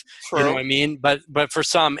negative, you know what True. I mean? But for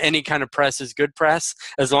some, any kind of press is good press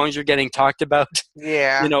as long as you're getting talked about.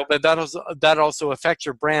 Yeah. But that also affects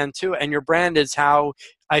your brand too, and your brand is how,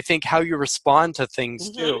 I think, how you respond to things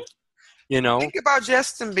Hmm. too. you know Think about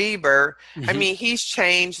Justin Bieber. I hmm mean, he's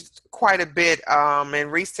changed quite a bit in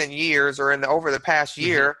recent years or over the past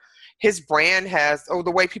hmm year. His brand has, oh,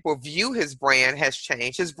 the way people view his brand has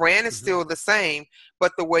changed. His brand is hmm still the same,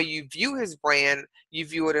 but the way you view his brand, you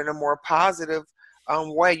view it in a more positive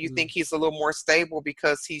way. You think he's a little more stable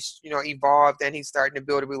because he's, evolved and he's starting to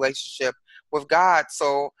build a relationship with God.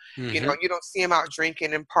 So, you don't see him out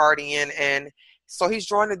drinking and partying. And so he's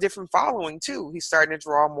drawing a different following too. He's starting to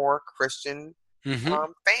draw more Christian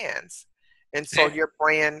fans. And so your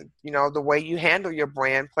brand, the way you handle your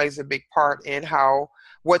brand plays a big part in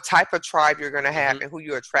what type of tribe you're going to have and who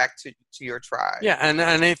you attract to your tribe. Yeah, and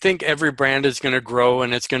I think every brand is going to grow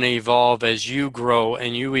and it's going to evolve as you grow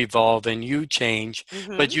and you evolve and you change,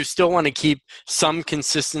 but you still want to keep some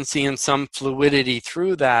consistency and some fluidity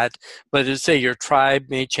through that. But as I say, your tribe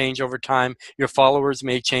may change over time, your followers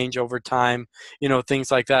may change over time,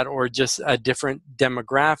 things like that, or just a different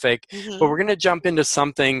demographic. But we're going to jump into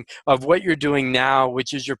something of what you're doing now,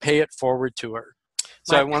 which is your Pay It Forward tour.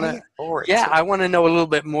 So I want to know a little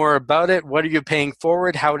bit more about it. What are you paying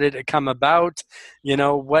forward? How did it come about?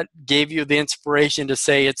 What gave you the inspiration to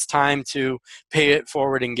say it's time to pay it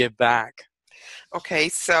forward and give back? Okay,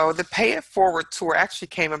 so the Pay It Forward tour actually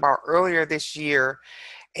came about earlier this year.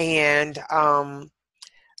 And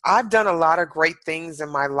I've done a lot of great things in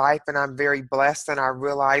my life, and I'm very blessed, and I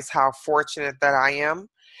realize how fortunate that I am.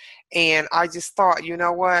 And I just thought, you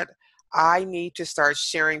know what? I need to start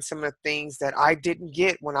sharing some of the things that I didn't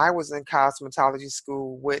get when I was in cosmetology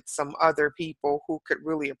school with some other people who could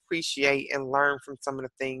really appreciate and learn from some of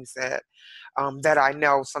the things that I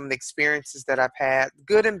know, some of the experiences that I've had,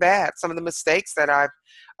 good and bad, some of the mistakes that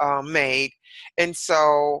I've made. And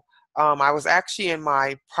so I was actually in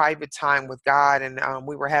my private time with God, and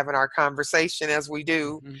we were having our conversation as we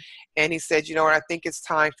do. And he said, you know what, I think it's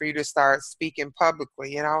time for you to start speaking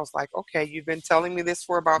publicly. And I was like, okay, you've been telling me this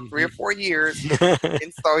for about 3 or 4 years.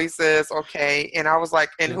 And so he says, okay. And I was like,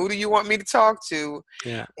 and who do you want me to talk to?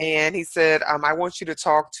 Yeah. And he said, I want you to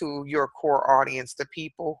talk to your core audience, the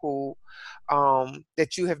people who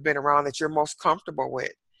that you have been around, that you're most comfortable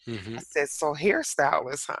with. I said, so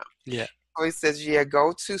hairstylists, huh? Yeah. So he says, yeah,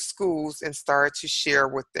 go to schools and start to share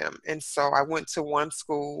with them. And so I went to one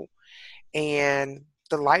school, and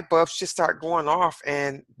the light bulbs just start going off,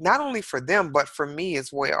 and not only for them, but for me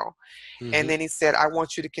as well. And then he said, I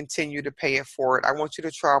want you to continue to pay it forward. I want you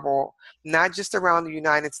to travel, not just around the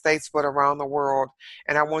United States, but around the world.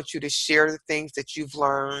 And I want you to share the things that you've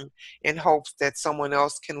learned in hopes that someone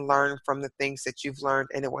else can learn from the things that you've learned,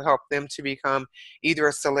 and it will help them to become either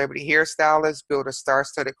a celebrity hairstylist, build a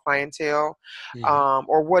star-studded clientele,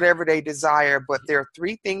 or whatever they desire. But there are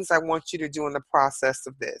 3 things I want you to do in the process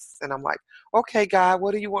of this. And I'm like, okay, God,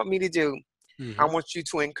 what do you want me to do? I want you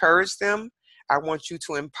to encourage them. I want you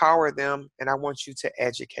to empower them, and I want you to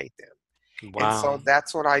educate them. Wow. And so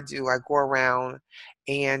that's what I do. I go around,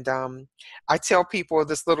 and I tell people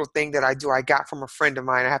this little thing that I do. I got from a friend of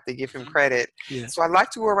mine. I have to give him credit. Yeah. So I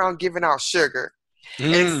like to go around giving out sugar.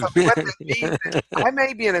 And so what that means is I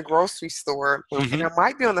may be in a grocery store, and I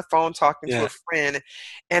might be on the phone talking to a friend,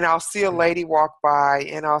 and I'll see a lady walk by,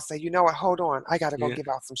 and I'll say, you know what, hold on, I got to go give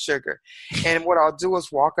out some sugar. And what I'll do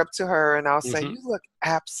is walk up to her, and I'll say, you look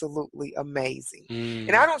absolutely amazing.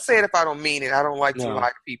 And I don't say it if I don't mean it. I don't like to lie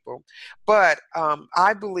to people. But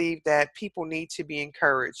I believe that people need to be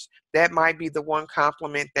encouraged. That might be the one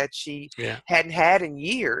compliment that she hadn't had in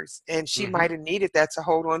years, and she might have needed that to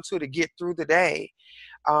hold on to get through the day.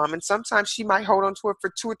 And sometimes she might hold on to it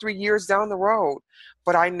for 2 or 3 years down the road.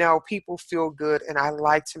 But I know people feel good, and I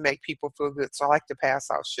like to make people feel good. So I like to pass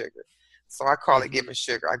out sugar. So I call it giving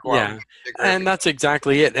sugar. I go out and give sugar. And that's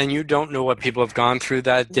exactly it. And you don't know what people have gone through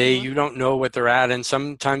that day. You don't know what they're at. And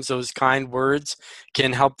sometimes those kind words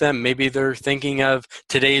can help them. Maybe they're thinking of,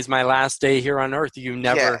 today is my last day here on earth. You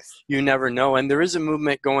never know. And there is a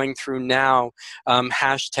movement going through now,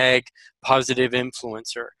 hashtag positive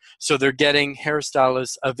influencer. So they're getting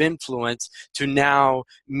hairstylists of influence to now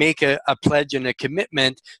make a pledge and a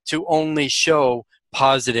commitment to only show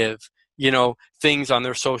positive things on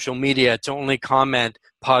their social media, to only comment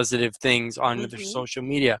positive things on their social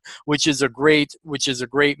media, which is a great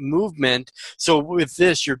movement. So with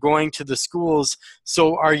this, you're going to the schools.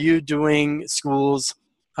 So are you doing schools?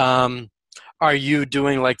 Are you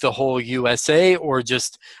doing like the whole USA, or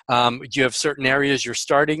just do you have certain areas you're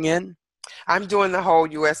starting in? I'm doing the whole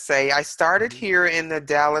USA. I started here in the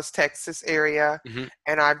Dallas, Texas area,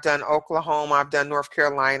 and I've done Oklahoma, I've done North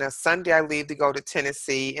Carolina. Sunday I leave to go to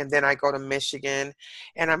Tennessee, and then I go to Michigan.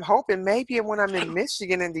 And I'm hoping maybe when I'm in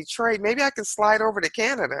Michigan and Detroit, maybe I can slide over to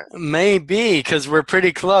Canada. Maybe, because we're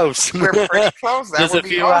pretty close. We're pretty close. That Just would a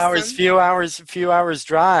be few awesome. few hours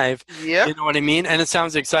drive. Yep. You know what I mean? And it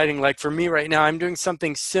sounds exciting. Like for me right now, I'm doing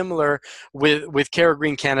something similar with Cara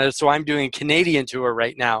Green Canada. So I'm doing a Canadian tour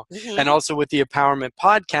right now, and also with the Empowerment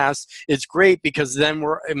Podcast, it's great because then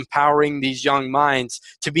we're empowering these young minds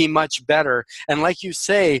to be much better. And like you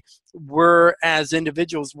say, we're, as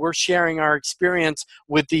individuals, we're sharing our experience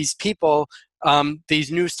with these people,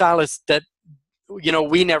 these new stylists that,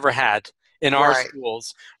 we never had in our Right.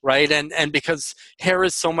 schools, right? And because hair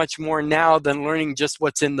is so much more now than learning just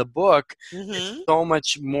what's in the book, it's Mm-hmm. so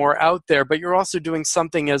much more out there. But you're also doing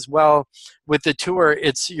something as well with the tour.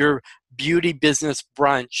 It's your beauty business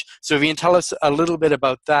brunch. So if you can tell us a little bit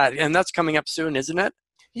about that, and that's coming up soon, isn't it?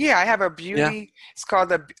 Yeah, I have a Yeah. beauty. It's called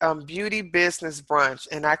the Beauty Business Brunch,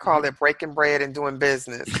 and I call it breaking bread and doing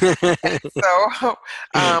business. So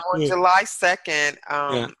on Yeah. July 2nd,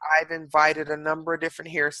 Yeah. I've invited a number of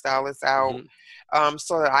different hairstylists out Mhm.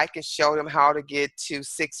 so that I can show them how to get to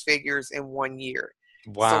six figures in 1 year. So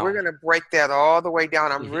we're Wow. going to break that all the way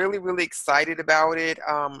down. I'm Mhm. really, really excited about it.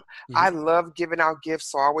 I Mhm. love giving out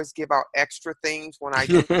gifts, so I always give out extra things when I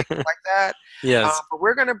do things like that. Yes. But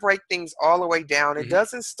we're going to break things all the way down. It Mhm.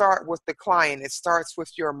 doesn't start with the client, it starts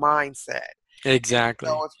with your mindset. And Exactly.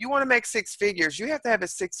 so if you want to make six figures, you have to have a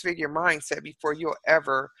six-figure mindset before you'll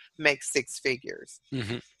ever make six figures.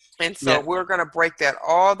 Mhm. And so Yeah. we're going to break that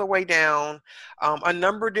all the way down, a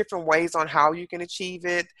number of different ways on how you can achieve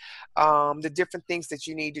it, the different things that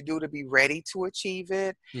you need to do to be ready to achieve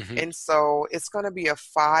it. Mhm. And so it's going to be a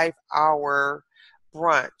 5-hour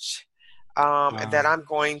brunch that Wow. I'm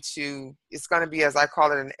going to, it's going to be, as I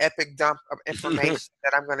call it, an epic dump of information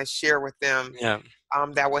that I'm going to share with them Yeah.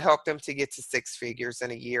 that will help them to get to six figures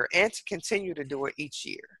in a year and to continue to do it each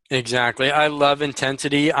year. Exactly. I love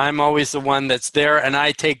intensity. I'm always the one that's there and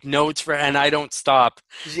I take notes and I don't stop.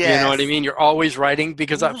 You know what I Yes. mean? You're always writing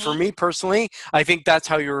because for Hmm. me personally, I think that's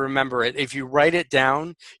how you remember it. If you write it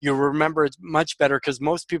down, you remember it much better because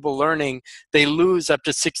most people learning, they lose up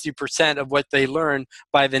to 60% of what they learn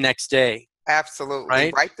by the next day, Absolutely.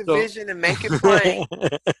 right? Write the So, vision and make it plain.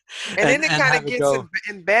 And then it and kind have of it gets go.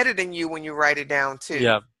 embedded in you when you write it down too.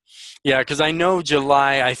 Yeah. Yeah, because I know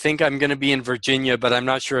July, I think I'm going to be in Virginia, but I'm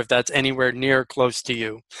not sure if that's anywhere near close to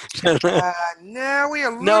you. No, we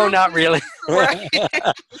a No, little not bit really. right.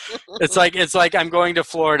 It's like I'm going to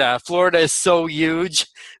Florida. Florida is so huge,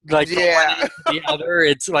 like from one Yeah. end to the other,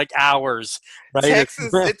 it's like hours, right?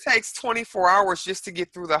 Texas, it takes 24 hours just to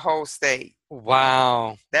get through the whole state.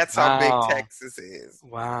 Wow, That's how big wow, Texas is.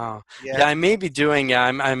 wow. Yeah, Yes. I may be doing. Yeah,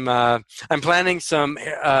 I'm planning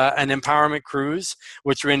an empowerment cruise,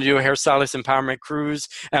 which we're going to do a hairstylist empowerment cruise,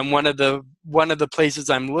 and one of the places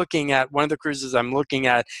I'm looking at, one of the cruises I'm looking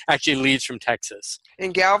at, actually leaves from Texas.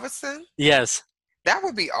 In Galveston? Yes. That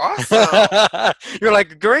would be awesome. You're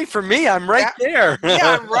like, great for me. I'm right That, there.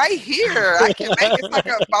 yeah, I'm right here. I can make it's like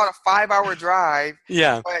about a 5-hour drive.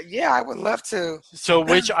 Yeah. But yeah, I would love to. So,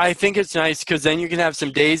 which I think it's nice because then you can have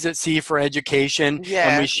some days at sea for education,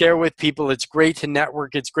 and we Yes. share with people. It's great to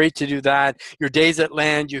network. It's great to do that. Your days at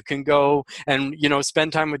land, you can go and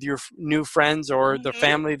spend time with your new friends or the Hmm.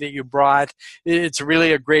 family that you brought. It's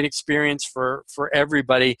really a great experience for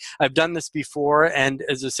everybody. I've done this before, and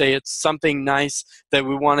as I say, it's something nice that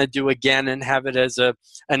we want to do again and have it as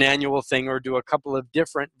an annual thing or do a couple of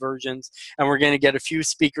different versions. And we're going to get a few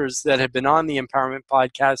speakers that have been on the Empowerment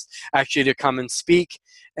Podcast actually to come and speak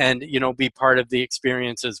and be part of the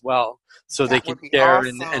experience as well, so they That can would be share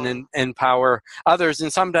and awesome. empower others.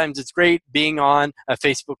 And sometimes it's great being on a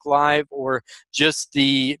Facebook Live or just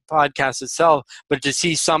the podcast itself, but to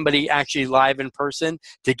see somebody actually live in person,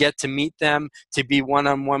 to get to meet them, to be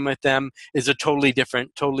one-on-one with them is a totally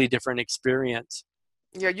different experience.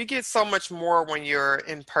 Yeah, you get so much more when you're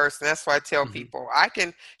in person. That's why I tell Hmm. people I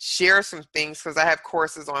can share some things because I have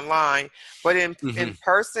courses online, but in Hmm.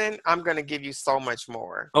 person, I'm going to give you so much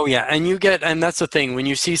more. Oh yeah, and that's the thing. When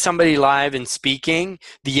you see somebody live and speaking,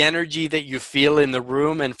 the energy that you feel in the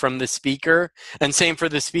room and from the speaker, and same for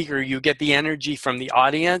the speaker, you get the energy from the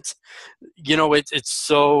audience. It's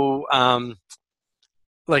so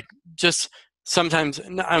like just sometimes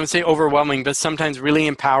I would say overwhelming, but sometimes really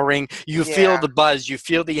empowering. You feel Yeah, the buzz, you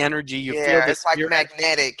feel the energy, you feel yeah, the it's like spirit.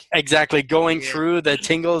 magnetic. Exactly, going Yeah, through the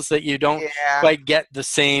tingles that you don't yeah, quite get the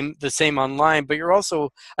same online. But you're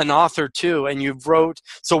also an author too, and you've wrote.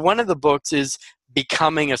 So one of the books is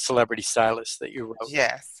Becoming a Celebrity Stylist that you wrote.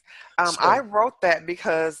 yes. I So. wrote that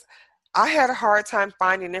because I had a hard time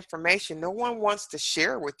finding information. No one wants to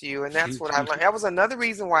share with you, and that's what I learned. That was another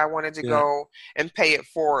reason why I wanted to Yeah. go and pay it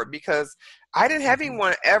forward because I didn't have Hmm.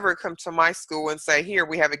 anyone ever come to my school and say, "Here,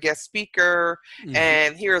 we have a guest speaker, Hmm.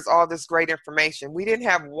 and here's all this great information." We didn't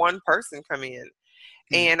have one person come in.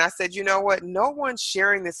 And I said, you know what? No one's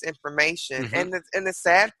sharing this information. Hmm. And the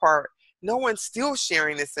sad part, no one's still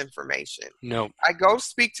sharing this information. No. I go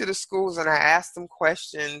speak to the schools and I ask them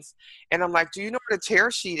questions, and I'm like, do you know what a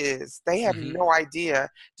tear sheet is? They have Hmm. no idea.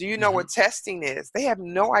 Do you know Hmm. what testing is? They have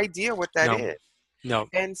no idea what that No. is. No.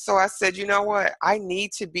 And so I said, you know what? I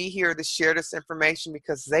need to be here to share this information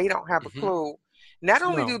because they don't have a Hmm. clue. Not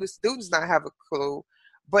only No. do the students not have a clue,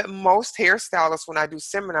 but most hairstylists, when I do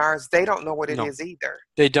seminars, they don't know what it No. is either.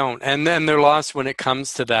 They don't. And then they're lost when it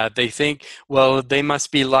comes to that. They think, well, they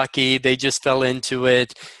must be lucky. They just fell into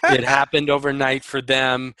it. It happened overnight for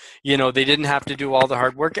them. You know, they didn't have to do all the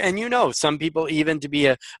hard work. And you know, some people, even to be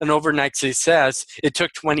an overnight success, it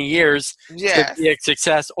took 20 years to Yes. be a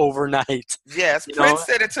success overnight. Yes. You Prince know?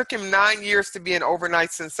 said it took him 9 years to be an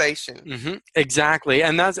overnight sensation. Exactly.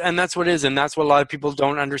 And that's what it is. And that's what a lot of people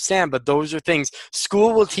don't understand. But those are things.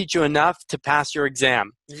 School will teach you enough to pass your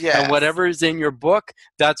exam. Yes. And whatever is in your book,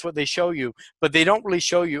 that's what they show you. But they don't really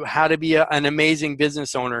show you how to be an amazing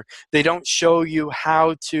business owner. They don't show you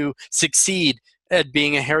how to succeed at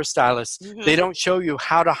being a hairstylist. They don't show you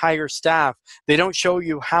how to hire staff. They don't show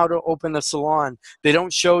you how to open a salon. They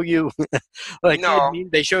don't show you, No,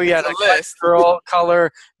 they show you how it's to a cut, list. curl,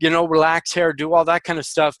 color, relax hair, do all that kind of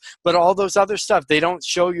stuff. But all those other stuff, they don't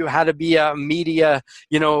show you how to be a media,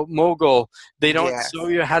 mogul. They don't Yes. show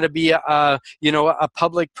you how to be a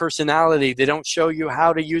public personality. They don't show you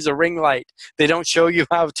how to use a ring light. They don't show you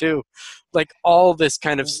how to, all this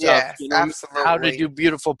kind of stuff. Yes, How to absolutely. do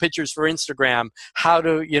beautiful pictures for Instagram. How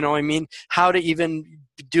to, how to even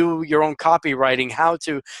do your own copywriting.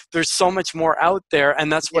 There's so much more out there, and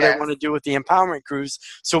that's what I Yes. want to do with the Empowerment Cruise.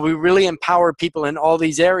 So we really empower people in all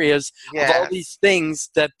these areas of all Yes. these things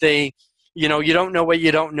that they, you don't know what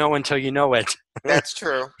you don't know until you know it. That's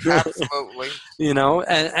true. Absolutely.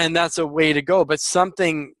 And that's a way to go. But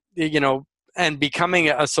something, and becoming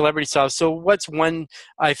a celebrity stylist. So what's one,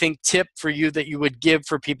 I think, tip for you that you would give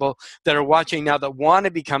for people that are watching now that want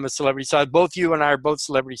to become a celebrity stylist? Both you and I are both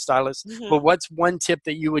celebrity stylists. But what's one tip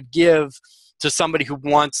that you would give to somebody who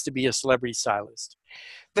wants to be a celebrity stylist?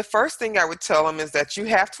 The first thing I would tell them is that you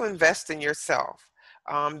have to invest in yourself.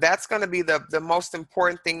 That's going to be the most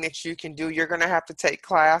important thing that you can do. You're going to have to take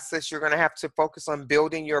classes. You're going to have to focus on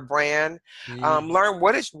building your brand. Learn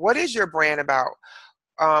what is your brand about.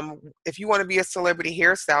 If you want to be a celebrity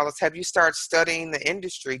hairstylist, have you started studying the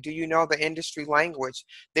industry? Do you know the industry language?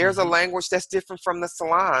 There's a language that's different from the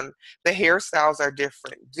salon. The hairstyles are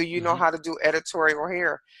different. Do you know how to do editorial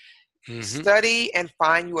hair? Study and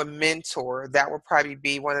find you a mentor. That will probably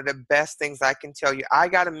be one of the best things I can tell you. I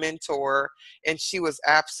got a mentor, and she was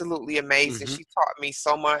absolutely amazing. She taught me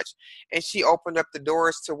so much, and she opened up the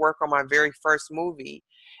doors to work on my very first movie.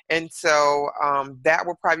 And so that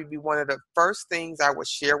will probably be one of the first things I would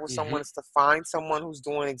share with someone, is to find someone who's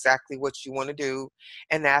doing exactly what you want to do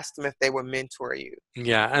and ask them if they will mentor you.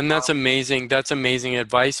 Yeah, and that's amazing. That's amazing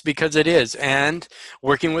advice, because it is. And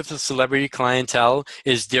working with a celebrity clientele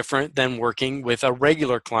is different than working with a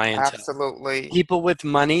regular clientele. Absolutely. People with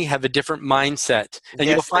money have a different mindset. And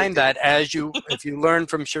you'll Yes, they find do. that if you learn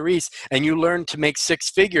from Charisse and you learn to make six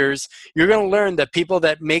figures, you're going to learn that people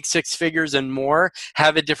that make six figures and more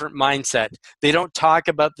have a different mindset. They don't talk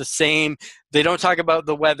about they don't talk about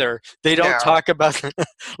the weather. They don't No. talk about none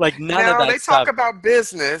of No, that they stuff. talk about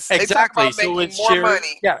business. Exactly. They talk about making more Sherry,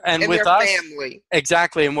 money and in with their us, family.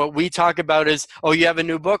 exactly. And what we talk about is, oh, you have a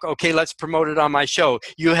new book? Okay, let's promote it on my show.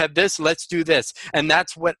 You have this, let's do this. And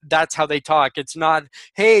that's how they talk. It's not,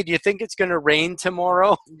 hey, do you think it's going to rain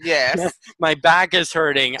tomorrow? Yes. My back is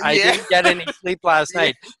hurting. I Yeah. didn't get any sleep last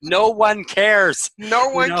night. No one cares. No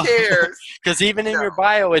one cares. Because even in No. your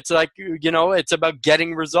bio, it's like, it's about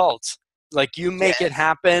getting results. Like, you make it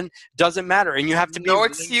happen, doesn't matter. And you have to be No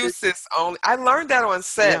excuses. Only I learned that on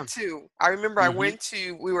set too. I remember I went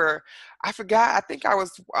to I forgot, I think I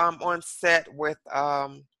was on set with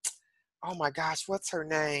oh my gosh, what's her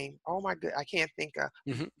name? Oh my god, I can't think of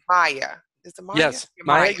Maya. Is it Maya? Yes, Yeah,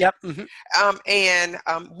 Maya. Yep. And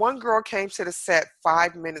one girl came to the set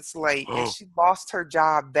 5 minutes late, and she lost her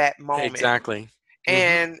job that moment. Exactly.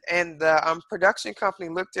 And the production company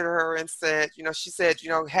looked at her and said, she said,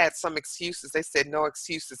 had some excuses. They said, no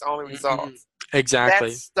excuses, only results. Exactly.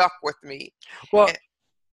 That stuck with me. Well,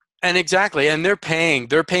 and exactly, and they're paying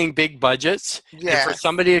big budgets. Yes. And for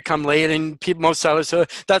somebody to come late, and most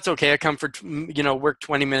stylists, that's okay. I come for work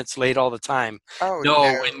 20 minutes late all the time. Oh no,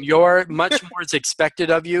 no. when you're much more is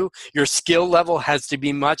expected of you, your skill level has to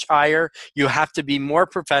be much higher. You have to be more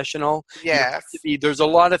professional. You have Yes. to be, there's a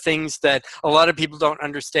lot of things that a lot of people don't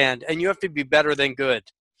understand, and you have to be better than good.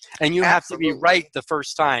 And you have to be right the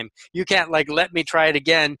first time. You can't let me try it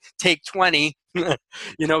again, take 20,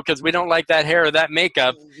 you know, because we don't like that hair or that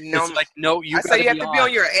makeup. No, It's like, no, you I got say to you have be to be on.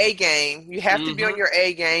 on your A game. You have to be on Mhm. your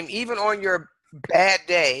A game, even on your bad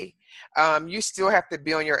day. You still have to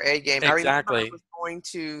be on your A game. I remember I Exactly. was going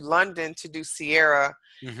to London to do Sierra,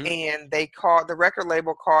 Hmm. and the record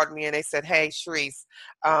label called me and they said, "Hey, Sharice,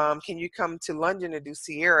 can you come to London to do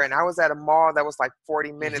Sierra?" And I was at a mall that was like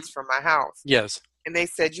 40 Hmm. minutes from my house. Yes. And they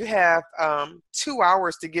said, "You have 2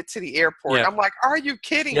 hours to get to the airport." Yeah. I'm like, "Are you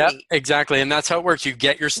kidding Yep, me?" exactly. And that's how it works. You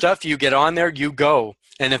get your stuff, you get on there, you go.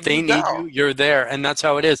 And if they You need go. you, you're there. And that's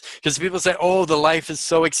how it is. Because people say, oh, the life is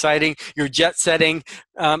so exciting. You're jet setting.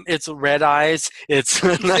 It's red eyes. It's,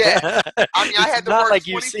 Yes. I mean, I it's had to not work like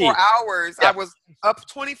you 24 see. hours. I Yep. was up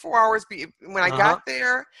 24 hours. When I Uh-huh. got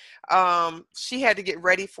there, she had to get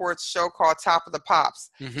ready for a show called Top of the Pops.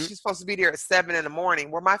 Hmm. She's supposed to be there at 7 in the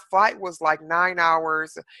morning, where my flight was like 9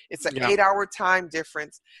 hours. It's an Yep. 8-hour time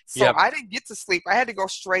difference. So Yep. I didn't get to sleep. I had to go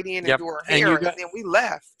straight in and Yep. do her And hair, you and got then we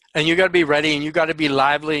left. and you got to be ready and you got to be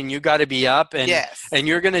lively and you got to be up Yes. and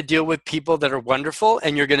you're going to deal with people that are wonderful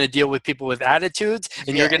and you're going to deal with people with attitudes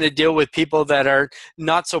and you're going Yes. to deal with people that are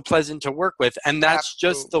not so pleasant to work with, and that's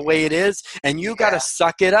just the Absolutely. way it is, and you got to Yeah.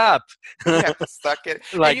 suck it up. You have to suck it.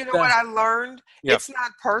 And Like you know what that. I learned? Yep. It's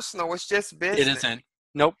not personal. It's just It business. isn't.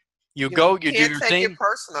 Nope. You You know, go, you you do can't your take it thing.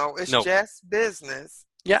 personal. It's Nope. just business.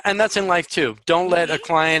 Yeah, and that's in life too. Don't let a Hmm.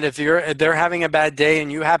 client, if they're having a bad day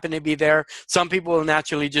and you happen to be there, some people will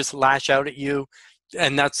naturally just lash out at you,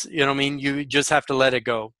 and that's, you know what I mean, you just have to let it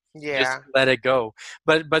go. Just Yeah. let it go.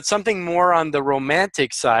 But something more on the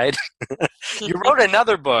romantic side, you wrote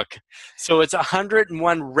another book. So it's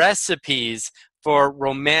 101 recipes for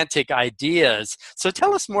romantic ideas. So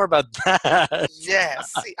tell us more about that. Yes.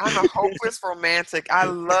 See, I'm a hopeless romantic. I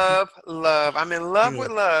love love. I'm in love Yeah. with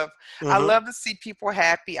love. I Uh-huh. love to see people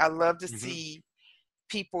happy. I love to Hmm. see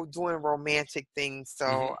people doing romantic things.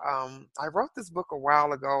 So Hmm. I wrote this book a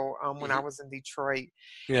while ago when I Hmm. was in Detroit.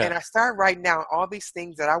 Yeah. And I started writing down all these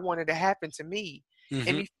things that I wanted to happen to me.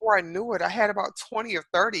 And Hmm. before I knew it, I had about 20 or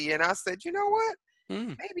 30. And I said, you know what?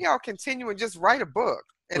 Mm. Maybe I'll continue and just write a book.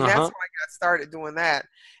 And that's Uh-huh. when I got started doing that.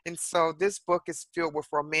 And so this book is filled with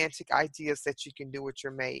romantic ideas that you can do with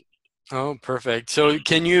your mate. Oh, perfect. So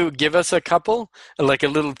can you give us a couple, like a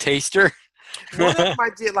little taster? One of them I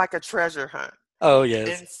did like a treasure hunt. Oh, yes.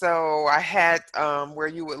 And so I had where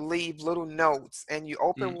you would leave little notes and you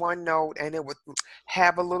open Mm. one note and it would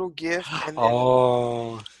have a little gift, and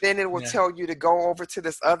Oh, then it will yeah. tell you to go over to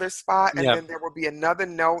this other spot, and Yeah. then there will be another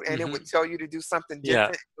note and it Hmm. would tell you to do something Yeah.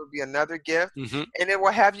 different. It would be another gift, Hmm. and it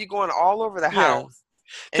will have you going all over the Yeah. house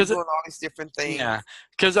and Because doing all these different things. Yeah,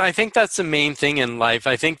 because I think that's the main thing in life.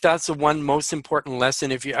 I think that's the one most important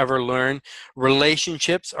lesson if you ever learn.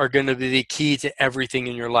 Relationships are going to be the key to everything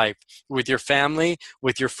in your life, with your family,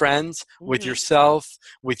 with your friends, with Hmm. yourself,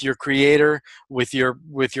 with your creator, with your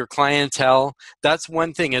clientele. That's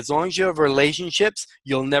one thing. As long as you have relationships,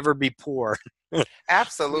 you'll never be poor. You know,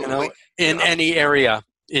 Absolutely. You know, in any area,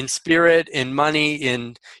 in spirit, in money,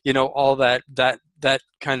 in, all that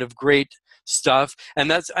kind of great stuff. And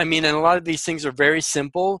that's, I mean, and a lot of these things are very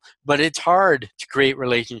simple, but it's hard to create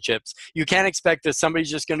relationships. You can't expect that somebody's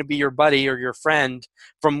just going to be your buddy or your friend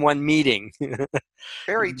from one meeting.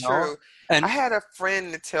 very you know true. I and had a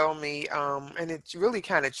friend to tell me, and it really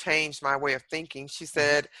kind of changed my way of thinking. She Mhm.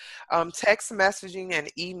 said, text messaging and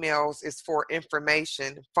emails is for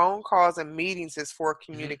information, phone calls and meetings is for Mhm.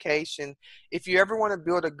 communication. If you ever want to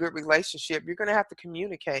build a good relationship, you're going to have to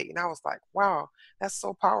communicate. And I was like, wow, that's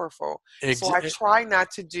so powerful. So Ex- I try not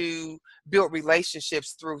to build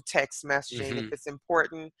relationships through text messaging. If mhm. it's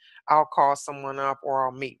important, I'll call someone up or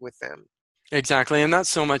I'll meet with them. Exactly, and that's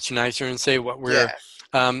so much nicer. And say what we're Yes,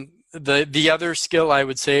 the other skill I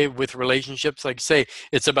would say with relationships, like say,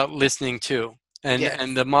 it's about listening too. And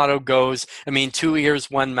yes. the motto goes, I mean, two ears,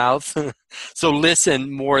 one mouth. So listen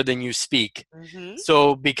more than you speak. Hmm.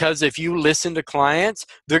 So because if you listen to clients,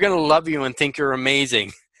 they're going to love you and think you're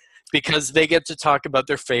amazing because they get to talk about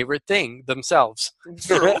their favorite thing themselves.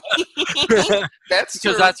 True. That's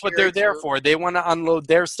Because true. that's what they're Very there true. for. They want to unload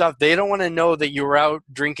their stuff. They don't want to know that you were out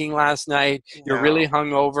drinking last night. You're really No.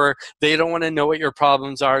 hungover. They don't want to know what your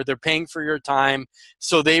problems are. They're paying for your time.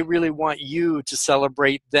 So they really want you to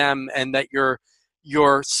celebrate them and that your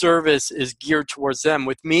service is geared towards them.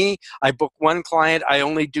 With me, I book one client. I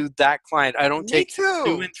only do that client. I don't Me take two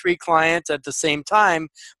too. and three clients at the same time,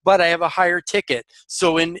 but I have a higher ticket.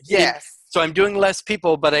 So Yes, so I'm doing less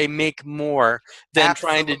people, but I make more than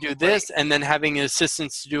trying to do absolutely. this and then having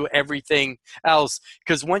assistants to do everything else.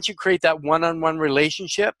 Because once you create that one-on-one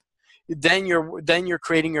relationship, then you're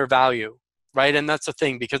creating your value, right? And that's the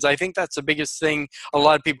thing, because I think that's the biggest thing. A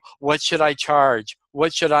lot of people, what should I charge?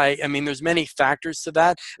 What should I mean, there's many factors to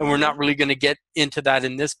that, and we're not really going to get into that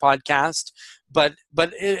in this podcast. But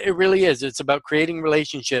it really is. It's about creating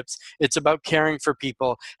relationships. It's about caring for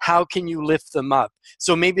people. How can you lift them up?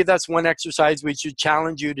 So maybe that's one exercise we should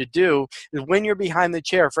challenge you to do, is when you're behind the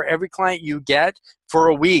chair, for every client you get for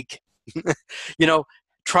a week,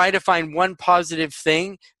 try to find one positive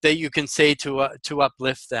thing that you can say to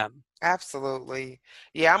uplift them. Absolutely.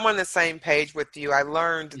 Yeah, I'm on the same page with you. I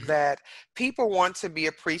learned that people want to be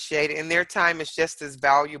appreciated and their time is just as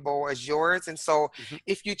valuable as yours. And so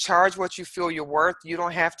if you charge what you feel you're worth, you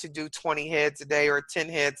don't have to do 20 heads a day or 10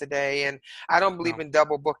 heads a day. And I don't believe in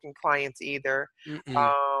double booking clients either.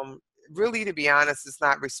 Really, to be honest, it's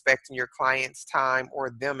not respecting your client's time or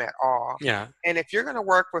them at all. Yeah. And if you're going to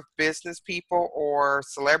work with business people or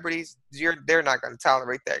celebrities, they're not going to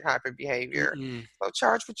tolerate that type of behavior. So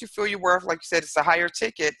charge what you feel you're worth. Like you said, it's a higher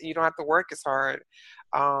ticket. You don't have to work as hard.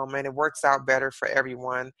 And it works out better for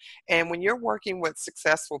everyone. And when you're working with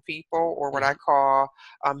successful people, or what I call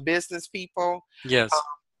business people, yes,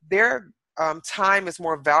 their time is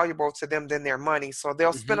more valuable to them than their money. So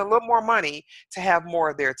they'll spend a little more money to have more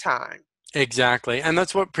of their time. Exactly. And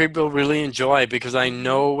that's what people really enjoy, because I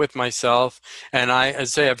know with myself, and as I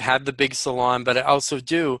say, I've had the big salon, but I also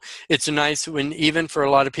do, it's nice when, even for a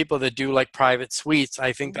lot of people that do like private suites,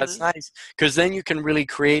 I think that's nice, because then you can really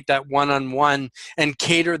create that one-on-one and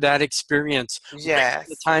cater that experience. Yes. Right from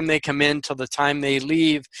the time they come in till the time they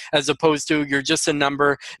leave, as opposed to you're just a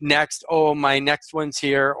number next, oh, my next one's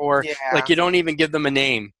here, or like you don't even give them a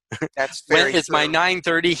name. That's very It's my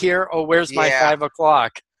 9:30 here? Oh, where's my 5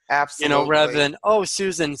 o'clock? Absolutely. Rather than, oh,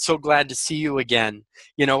 Susan, so glad to see you again.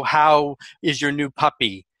 How is your new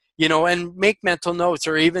puppy? And make mental notes,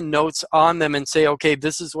 or even notes on them, and say, okay,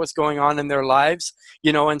 this is what's going on in their lives,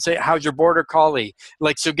 and say, how's your border collie?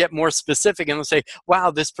 So get more specific, and they'll say,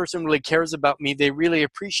 wow, this person really cares about me. They really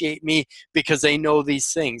appreciate me because they know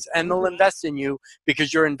these things, and they'll invest in you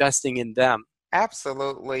because you're investing in them.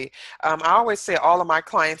 Absolutely. I always say all of my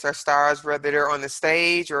clients are stars, whether they're on the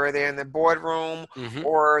stage or they're in the boardroom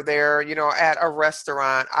or they're, at a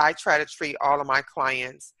restaurant. I try to treat all of my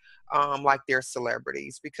clients like they're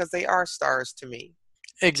celebrities, because they are stars to me.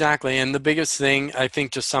 Exactly. And the biggest thing, I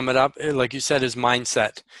think, to sum it up, like you said, is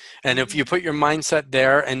mindset. And if you put your mindset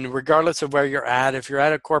there, and regardless of where you're at, if you're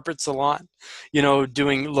at a corporate salon,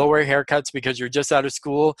 doing lower haircuts because you're just out of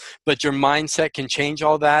school, but your mindset can change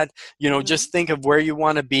all that, just think of where you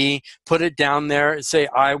want to be, put it down there, say,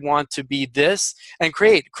 I want to be this, and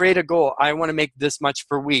create a goal. I want to make this much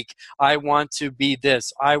per week. I want to be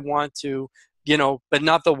this. I want to, but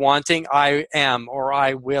not the wanting, I am, or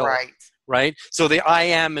I will. Right? So the I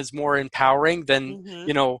am is more empowering than,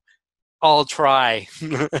 I'll try.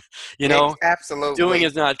 Absolutely. Doing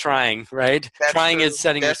is not trying, right? That's trying true. is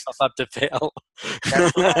setting yourself up to fail.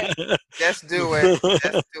 That's right. Just do it.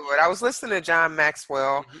 Just do it. I was listening to John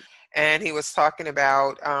Maxwell, and he was talking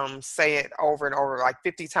about say it over and over, like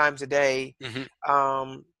 50 times a day.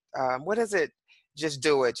 What is it? Just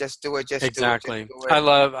do it. Just do it. Just exactly. do it.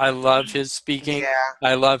 I love his speaking. Yeah.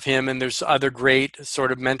 I love him, and there's other great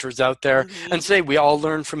sort of mentors out there. And say we all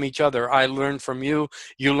learn from each other. I learn from you.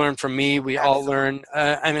 You learn from me. We all learn.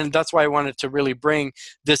 And that's why I wanted to really bring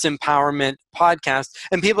this empowerment podcast,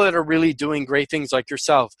 and people that are really doing great things like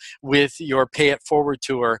yourself with your Pay It Forward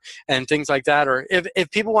tour and things like that. Or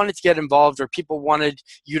if people wanted to get involved, or people wanted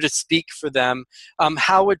you to speak for them,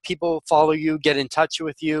 how would people follow you, get in touch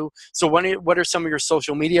with you? So what are some of your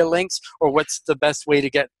social media links, or what's the best way to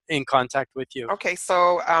get in contact with you? Okay,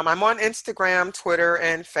 so I'm on Instagram, Twitter,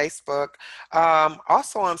 and Facebook.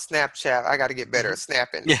 Also on Snapchat. I got to get better at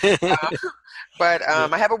snapping. But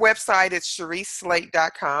I have a website. It's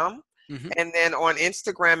CheriseSlate.com. And then on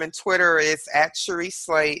Instagram and Twitter, it's at Cherise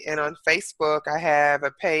Slate. And on Facebook, I have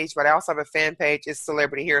a page, but I also have a fan page. It's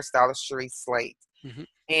Celebrity Hairstylist Cherise Slate.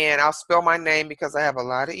 And I'll spell my name because I have a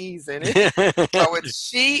lot of E's in it. So it's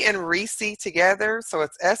She and Reese together. So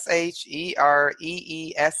it's Shereese.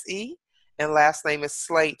 And last name is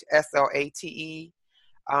Slate, Slate.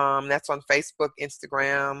 That's on Facebook,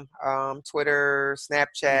 Instagram, Twitter,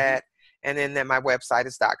 Snapchat. And then my website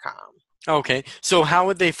is .com. Okay. So how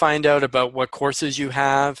would they find out about what courses you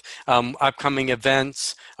have, upcoming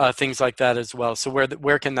events, things like that as well? So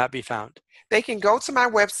where can that be found? They can go to my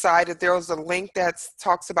website. There's a link that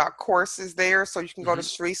talks about courses there. So you can go to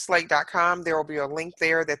CheriseSlate.com. There will be a link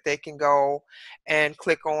there that they can go and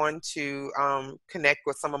click on to connect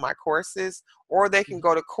with some of my courses. Or they can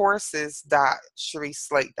go to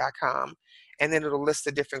courses.CheriseSlate.com, and then it'll list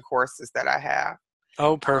the different courses that I have.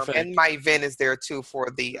 Oh, perfect. And my event is there too for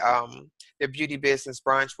the their beauty business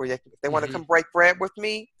brunch where if they want to come break bread with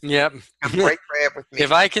me, yep. come break bread with me.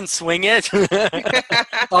 If I can swing it,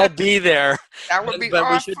 I'll be there. That would be but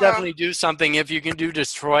awesome. We should definitely do something if you can do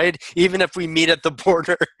Detroit, even if we meet at the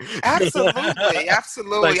border. Absolutely,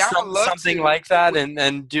 absolutely. Like I would love something to. like that,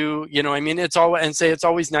 and do, you know, I mean, it's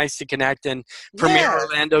always nice to connect. And Premiere Yes.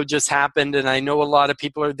 Orlando just happened, and I know a lot of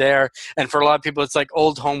people are there. And for a lot of people, it's like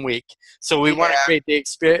old home week. So we want to Yeah. create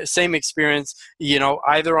the same experience, you know,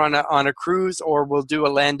 either on a cruise, or we'll do a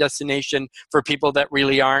land destination for people that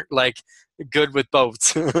really aren't like good with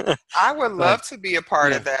boats. I would love to be a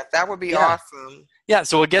part of that. That would be awesome. Yeah,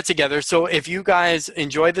 so we'll get together. So if you guys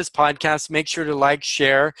enjoy this podcast, make sure to like,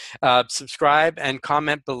 share, subscribe, and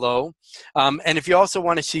comment below. And if you also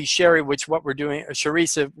want to see Sherry, which what we're doing,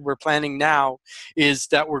 Sharisa, we're planning now, is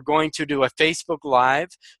that we're going to do a Facebook Live.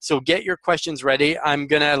 So get your questions ready. I'm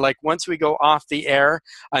going to, like, once we go off the air,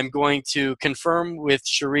 I'm going to confirm with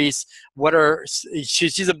Charisse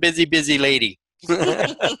she's a busy lady.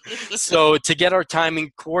 So to get our timing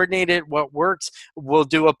coordinated, what works, we'll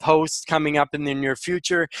do a post coming up in the near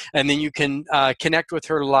future, and then you can connect with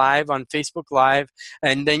her live on Facebook Live,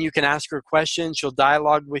 and then you can ask her questions. She'll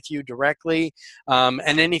dialogue with you directly, and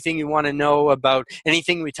anything you want to know about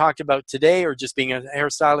anything we talked about today, or just being a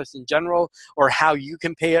hairstylist in general, or how you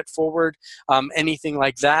can pay it forward, anything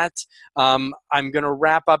like that. I'm going to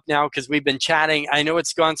wrap up now because we've been chatting. I know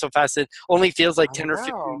it's gone so fast. It only feels like 10 or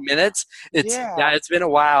 15 minutes. It's been a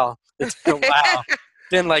while. It's been a while. It's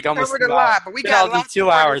been like almost covered a lot, but we got lots 2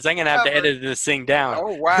 hours. I'm going to have to edit this thing down.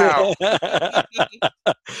 Oh, wow.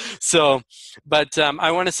 So, but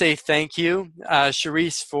I want to say thank you,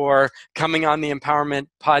 Charisse, for coming on the Empowerment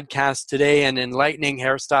Podcast today and enlightening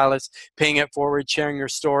hairstylists, paying it forward, sharing your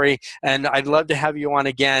story. And I'd love to have you on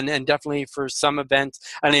again, and definitely for some events.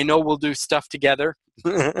 And I know we'll do stuff together.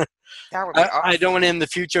 That would be awesome. I don't want to in the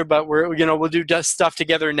future, but we'll do just stuff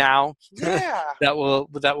together now. Yeah. that will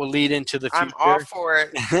lead into the future. I'm all for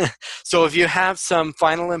it. So if you have some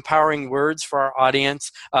final empowering words for our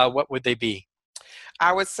audience, what would they be?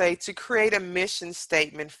 I would say to create a mission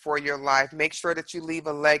statement for your life. Make sure that you leave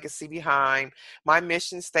a legacy behind. My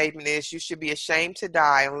mission statement is you should be ashamed to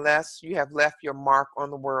die unless you have left your mark on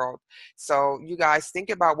the world. So you guys think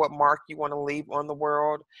about what mark you want to leave on the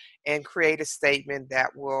world and create a statement that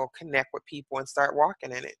will connect with people and start walking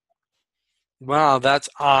in it. Wow, that's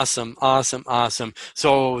awesome, awesome, awesome.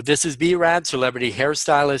 So this is B-Rad, Celebrity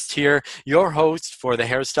Hairstylist here, your host for the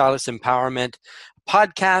Hairstylist Empowerment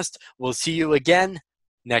Podcast. We'll see you again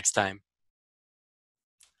next time.